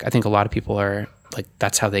 totally. Like I think a lot of people are like,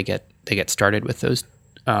 that's how they get started with those.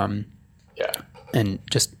 And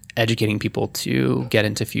just educating people to get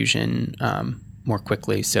into Fusion more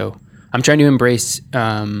quickly. So I'm trying to embrace,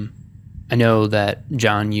 I know that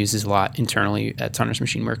John uses a lot internally at Saunders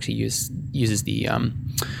Machine Works. He uses the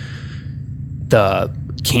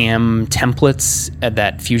cam templates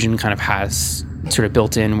that Fusion kind of has sort of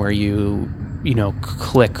built in, where you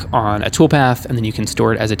click on a toolpath and then you can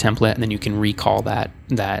store it as a template, and then you can recall that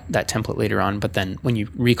template later on. But then when you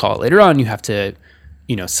recall it later on, you have to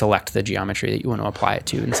select the geometry that you want to apply it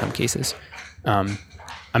to in some cases.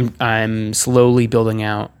 I'm slowly building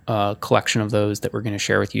out a collection of those that we're going to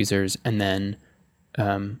share with users, and then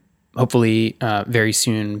hopefully very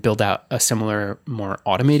soon build out a similar, more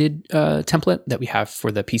automated template that we have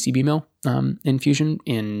for the PCB mill in Fusion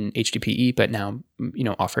in HDPE, but now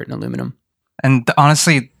offer it in aluminum. And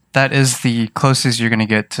honestly, that is the closest you're going to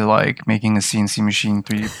get to like making a CNC machine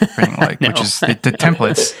 3D printing, like which is the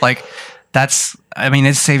templates. Like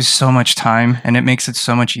it saves so much time, and it makes it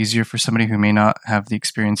so much easier for somebody who may not have the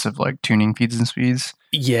experience of like tuning feeds and speeds.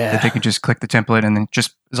 Yeah, that they can just click the template, and then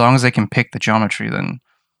just as long as they can pick the geometry, then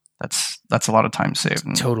that's a lot of time saved.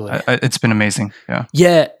 And totally, it's been amazing. Yeah.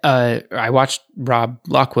 I watched Rob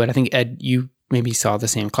Lockwood. I think Ed, you maybe saw the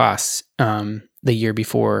same class the year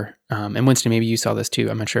before, and Winston, maybe you saw this too.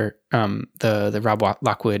 I'm not sure. The Rob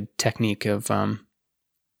Lockwood technique of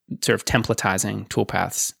sort of templatizing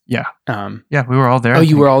toolpaths. Yeah. We were all there. Oh,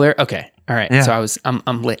 you were all there? Okay. All right. Yeah. So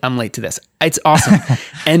I'm late to this. It's awesome.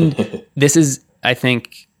 And this is, I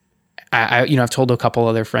think, I've told a couple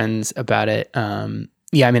other friends about it. I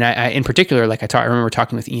in particular, like I remember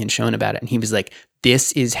talking with Ian Schoen about it, and he was like,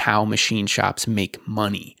 this is how machine shops make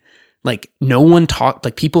money. Like no one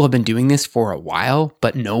people have been doing this for a while,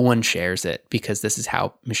 but no one shares it because this is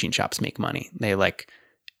how machine shops make money. They like,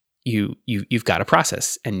 you've got a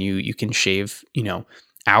process, and you can shave,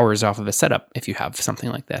 hours off of a setup if you have something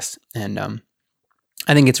like this. And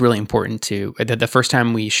I think it's really important to the first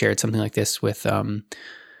time we shared something like this with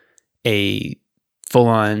a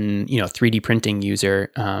full-on 3D printing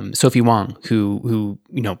user, Sophie Wong, who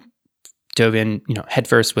dove in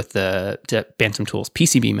headfirst with the Bantam Tools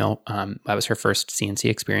PCB mill. That was her first CNC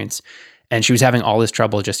experience. And she was having all this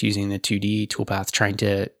trouble just using the 2D toolpath, trying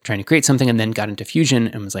to create something, and then got into Fusion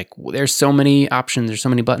and was like, well, there's so many options, there's so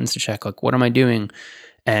many buttons to check. Like, what am I doing?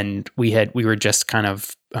 And we were just kind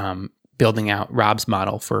of building out Rob's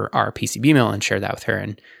model for our PCB mill and shared that with her.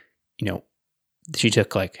 And she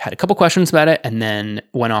had a couple questions about it, and then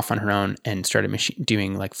went off on her own and started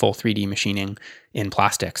doing like full 3D machining in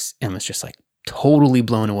plastics, and was just like totally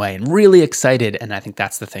blown away and really excited. And I think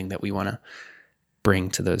that's the thing that we want to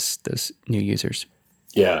bring to those new users.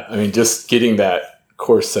 Yeah, I mean, just getting that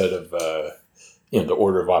core set of the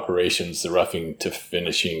order of operations, the roughing to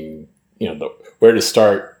finishing, where to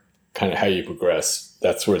start, kind of how you progress.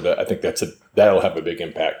 That's where I think that'll have a big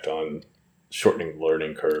impact on shortening the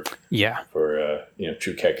learning curve. Yeah, for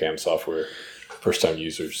true CAD/CAM software first time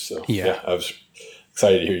users. So yeah, I was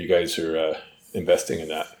excited to hear you guys are investing in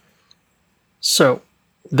that. So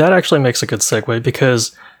that actually makes a good segue,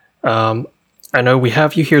 because I know we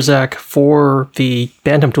have you here, Zach, for the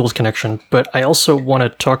Bantam Tools connection, but I also want to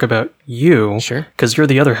talk about you, sure, because you're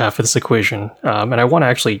the other half of this equation, and I want to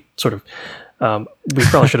actually sort of, we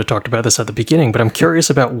probably should have talked about this at the beginning, but I'm curious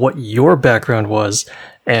about what your background was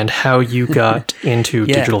and how you got into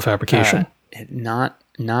digital fabrication. Not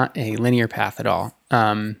a linear path at all.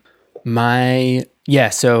 So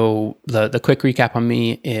the quick recap on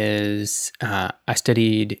me is I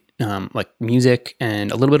studied like music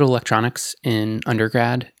and a little bit of electronics in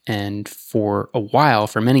undergrad. And for a while,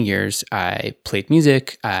 for many years, I played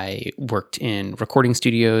music. I worked in recording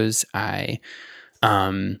studios. I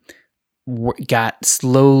got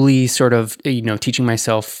slowly sort of, teaching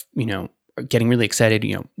myself, getting really excited,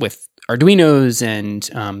 with Arduinos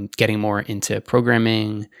and getting more into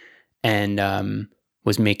programming, and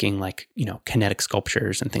was making like, kinetic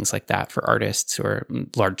sculptures and things like that for artists, or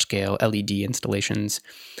large scale LED installations.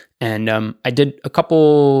 And I did a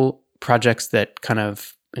couple projects that kind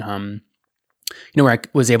of, where I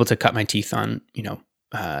was able to cut my teeth on,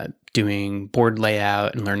 doing board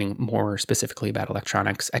layout and learning more specifically about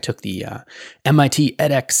electronics. I took the MIT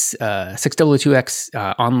edX 602X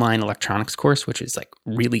online electronics course, which is like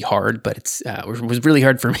really hard, but was really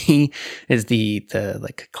hard for me. Is the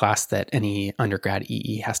like class that any undergrad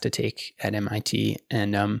EE has to take at MIT,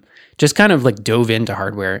 and just kind of like dove into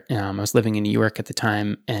hardware. I was living in New York at the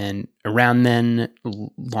time, and around then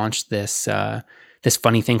launched this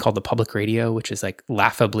funny thing called the public radio, which is like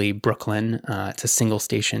laughably Brooklyn. It's a single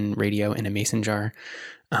station radio in a mason jar.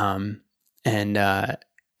 That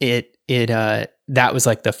was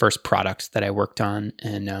like the first product that I worked on.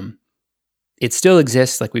 And it still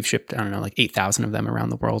exists. Like we've shipped, I don't know, like 8,000 of them around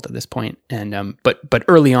the world at this point. And but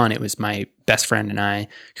early on, it was my best friend and I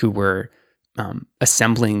who were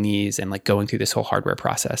assembling these and like going through this whole hardware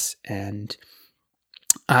process. And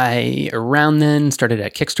I around then started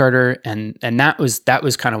at Kickstarter, and that was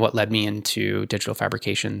kind of what led me into digital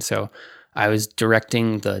fabrication. So I was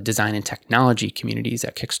directing the design and technology communities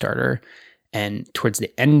at Kickstarter, and towards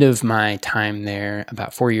the end of my time there,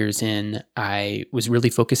 about 4 years in, I was really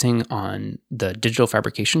focusing on the digital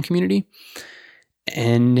fabrication community.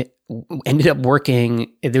 and ended up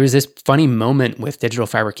working. There was this funny moment with digital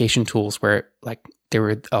fabrication tools where like there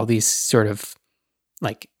were all these sort of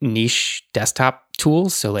like niche desktop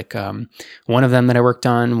tools. So like one of them that I worked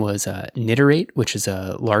on was Knitterate, which is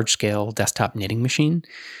a large scale desktop knitting machine.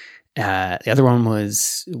 The other one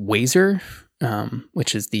was Wazer,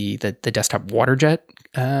 which is the desktop water jet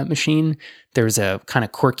machine. There's a kind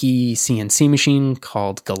of quirky CNC machine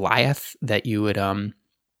called Goliath that you would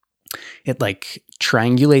it like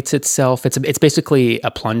triangulates itself. It's basically a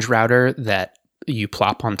plunge router that you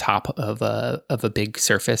plop on top of a big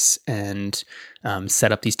surface and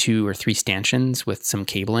set up these 2 or 3 stanchions with some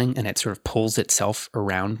cabling, and it sort of pulls itself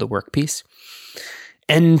around the workpiece.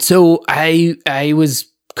 And so I was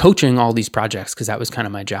coaching all these projects because that was kind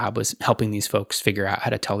of my job, was helping these folks figure out how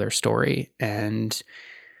to tell their story. And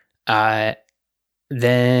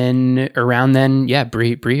then around then,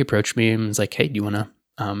 Bree approached me and was like, "Hey, do you want to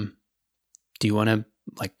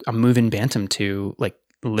like, I'm moving Bantam to like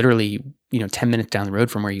literally, 10 minutes down the road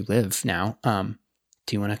from where you live now. Do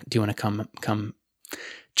you want to come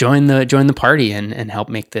join the party and help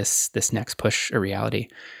make this next push a reality?"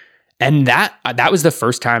 And that was the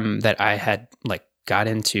first time that I had like got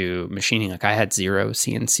into machining. Like I had 0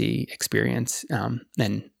 CNC experience.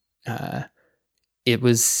 And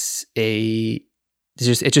it's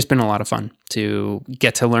just been a lot of fun to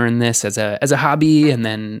get to learn this as a hobby and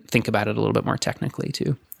then think about it a little bit more technically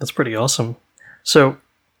too. That's pretty awesome. So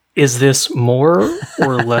is this more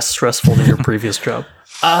or less stressful than your previous job?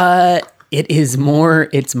 It's more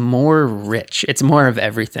rich. It's more of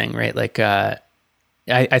everything, right? Like, I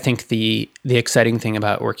think the exciting thing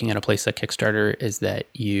about working at a place like Kickstarter is that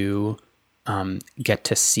you get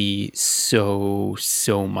to see so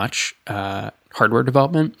much hardware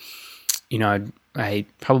development. I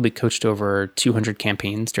probably coached over 200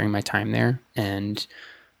 campaigns during my time there, and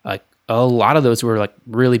like a lot of those were like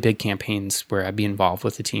really big campaigns where I'd be involved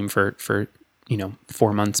with the team for 4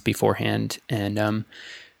 months beforehand, and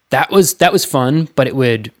that was fun. But it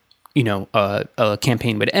would, a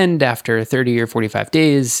campaign would end after 30 or 45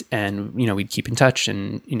 days, and we'd keep in touch,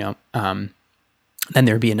 and then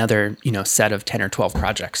there'd be another set of 10 or 12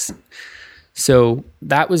 projects. So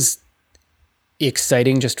that was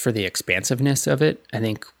exciting just for the expansiveness of it. I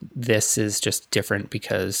think this is just different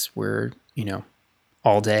because we're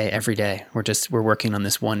all day, every day, we're working on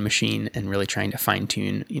this one machine and really trying to fine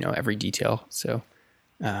tune every detail. So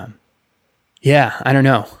yeah, I don't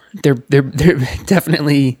know. They're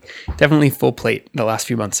definitely full plate. The last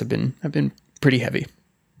few months have been pretty heavy.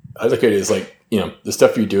 I look at it as like, the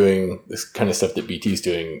stuff you're doing, this kind of stuff that BT's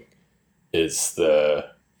doing is the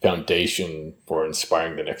foundation for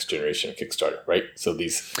inspiring the next generation of Kickstarter, right? So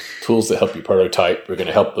these tools that help you prototype are going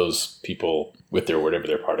to help those people with whatever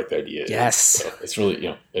their product idea is. Yes. So it's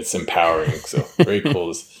really, it's empowering. So very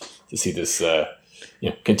cool to see this,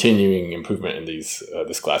 continuing improvement in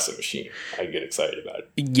this class of machine. I get excited about it.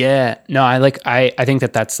 Yeah, no, I think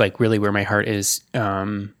that's like really where my heart is.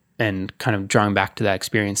 And kind of drawing back to that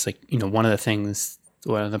experience, like, one of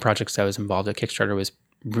the projects I was involved at Kickstarter was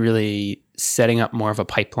really setting up more of a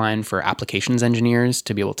pipeline for applications engineers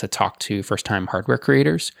to be able to talk to first-time hardware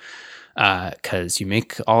creators. Because you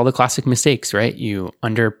make all the classic mistakes, right? You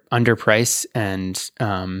underprice and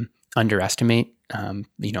underestimate,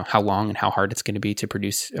 how long and how hard it's going to be to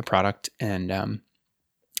produce a product. And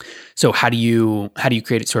so how do you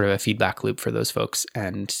create sort of a feedback loop for those folks?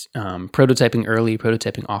 And prototyping early,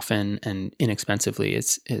 prototyping often, and inexpensively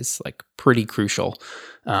is like pretty crucial.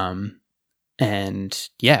 And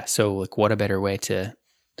yeah, so like what a better way to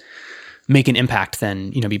make an impact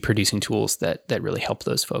than, be producing tools that really help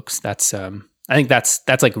those folks. That's I think that's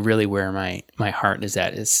like really where my heart is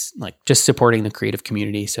at, is like just supporting the creative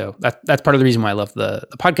community. So that's part of the reason why I love the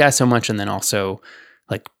podcast so much. And then also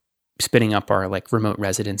like spinning up our like remote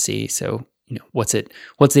residency. So, what's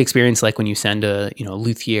the experience like when you send a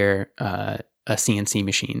luthier a CNC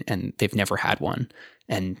machine and they've never had one,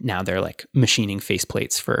 and now they're like machining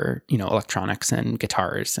faceplates for electronics and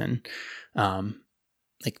guitars, and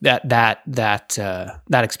like that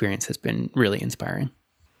experience has been really inspiring.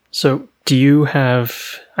 So do you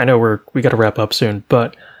have, I know we got to wrap up soon,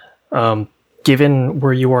 but given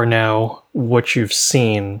where you are now, what you've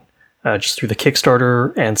seen just through the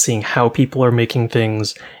Kickstarter and seeing how people are making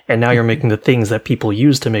things, and now you're making the things that people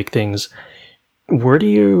use to make things, where do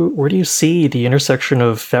you see the intersection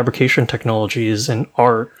of fabrication technologies and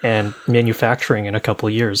art and manufacturing in a couple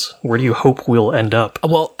of years? Where do you hope we'll end up?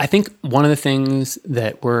 Well, I think one of the things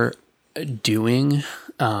that we're doing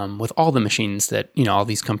with all the machines that all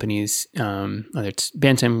these companies, whether it's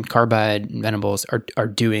Bantam, Carbide, and Venables, are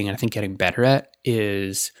doing, and I think getting better at,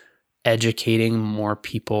 is educating more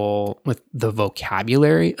people with the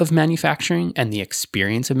vocabulary of manufacturing and the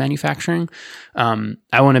experience of manufacturing. I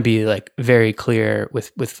want to be like very clear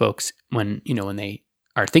with folks when they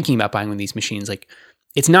are thinking about buying one of these machines. Like,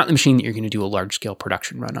 it's not the machine that you're going to do a large scale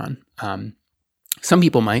production run on. Some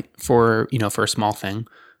people might for a small thing,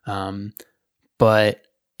 but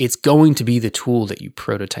it's going to be the tool that you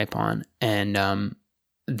prototype on, and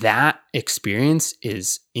that experience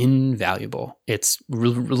is invaluable. It's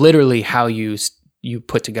literally how you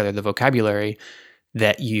put together the vocabulary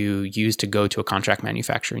that you use to go to a contract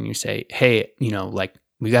manufacturer and you say, hey, like,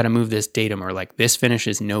 we got to move this datum, or like, this finish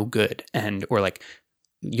is no good, or like,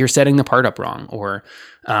 you're setting the part up wrong, or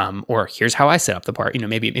here's how I set up the part.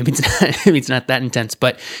 Maybe it's not that intense,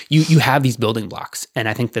 but you have these building blocks, and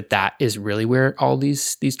I think that is really where all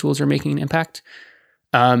these tools are making an impact.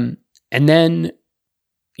 And then,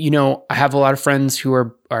 I have a lot of friends who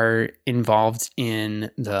are involved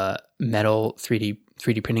in the metal 3D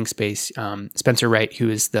printing space. Spencer Wright, who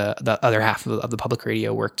is the other half of the public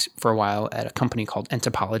radio, worked for a while at a company called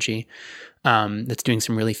Entopology, that's doing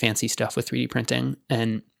some really fancy stuff with 3D printing.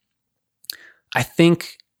 And I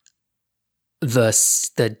think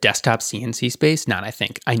the desktop CNC space,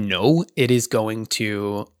 I know it is going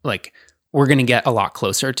to, like, we're going to get a lot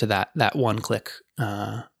closer to that one-click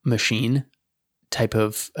machine type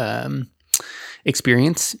of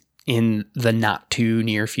experience in the not too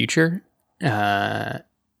near future, not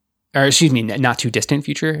too distant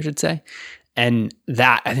future, I should say. And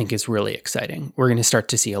that, I think, is really exciting. We're going to start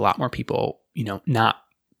to see a lot more people, not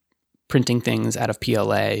printing things out of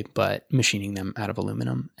PLA, but machining them out of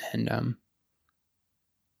aluminum. And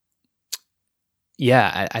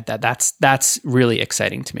that's really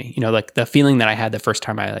exciting to me. Like the feeling that I had the first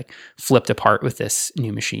time I like flipped apart with this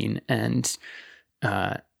new machine and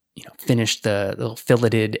finished the little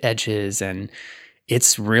filleted edges, and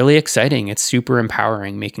it's really exciting. It's super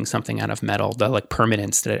empowering making something out of metal. The like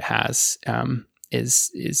permanence that it has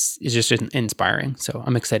is just inspiring. So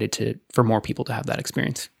I'm excited for more people to have that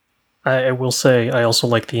experience. I will say I also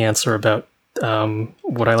like the answer about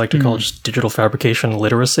what I like to call just digital fabrication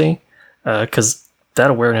literacy, because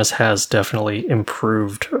that awareness has definitely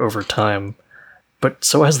improved over time. But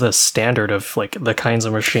so has the standard of like the kinds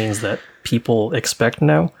of machines that people expect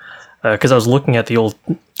now. Because I was looking at the old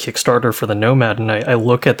Kickstarter for the Nomad, and I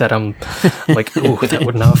look at that, I'm like, ooh, that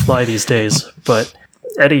would not fly these days. But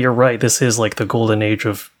Eddie, you're right. This is like the golden age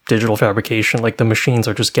of digital fabrication. Like, the machines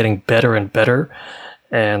are just getting better and better,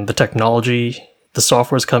 and the technology, the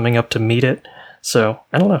software is coming up to meet it. So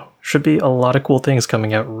I don't know. Should be a lot of cool things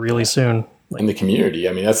coming out really soon. In the community,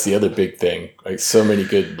 I mean, that's the other big thing. Like, so many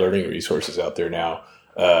good learning resources out there now.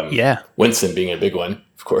 Winston being a big one,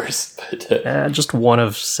 of course. But just one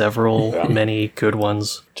of several, many good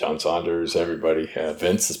ones. John Saunders, everybody.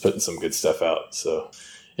 Vince is putting some good stuff out. So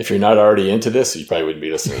if you're not already into this, you probably wouldn't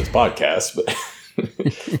be listening to this podcast. But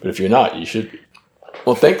but if you're not, you should be.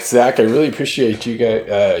 Well, thanks, Zach. I really appreciate you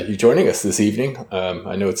guys you joining us this evening.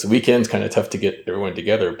 I know it's the weekend, kind of tough to get everyone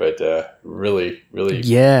together, but really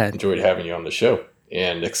enjoyed having you on the show,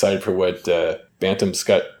 and excited for what Bantam's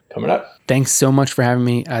got coming up. Thanks so much for having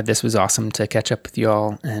me. This was awesome to catch up with you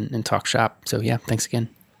all and talk shop. So yeah, thanks again.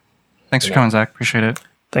 Thanks for coming, Zach. Appreciate it.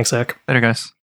 Thanks, Zach. Later, guys.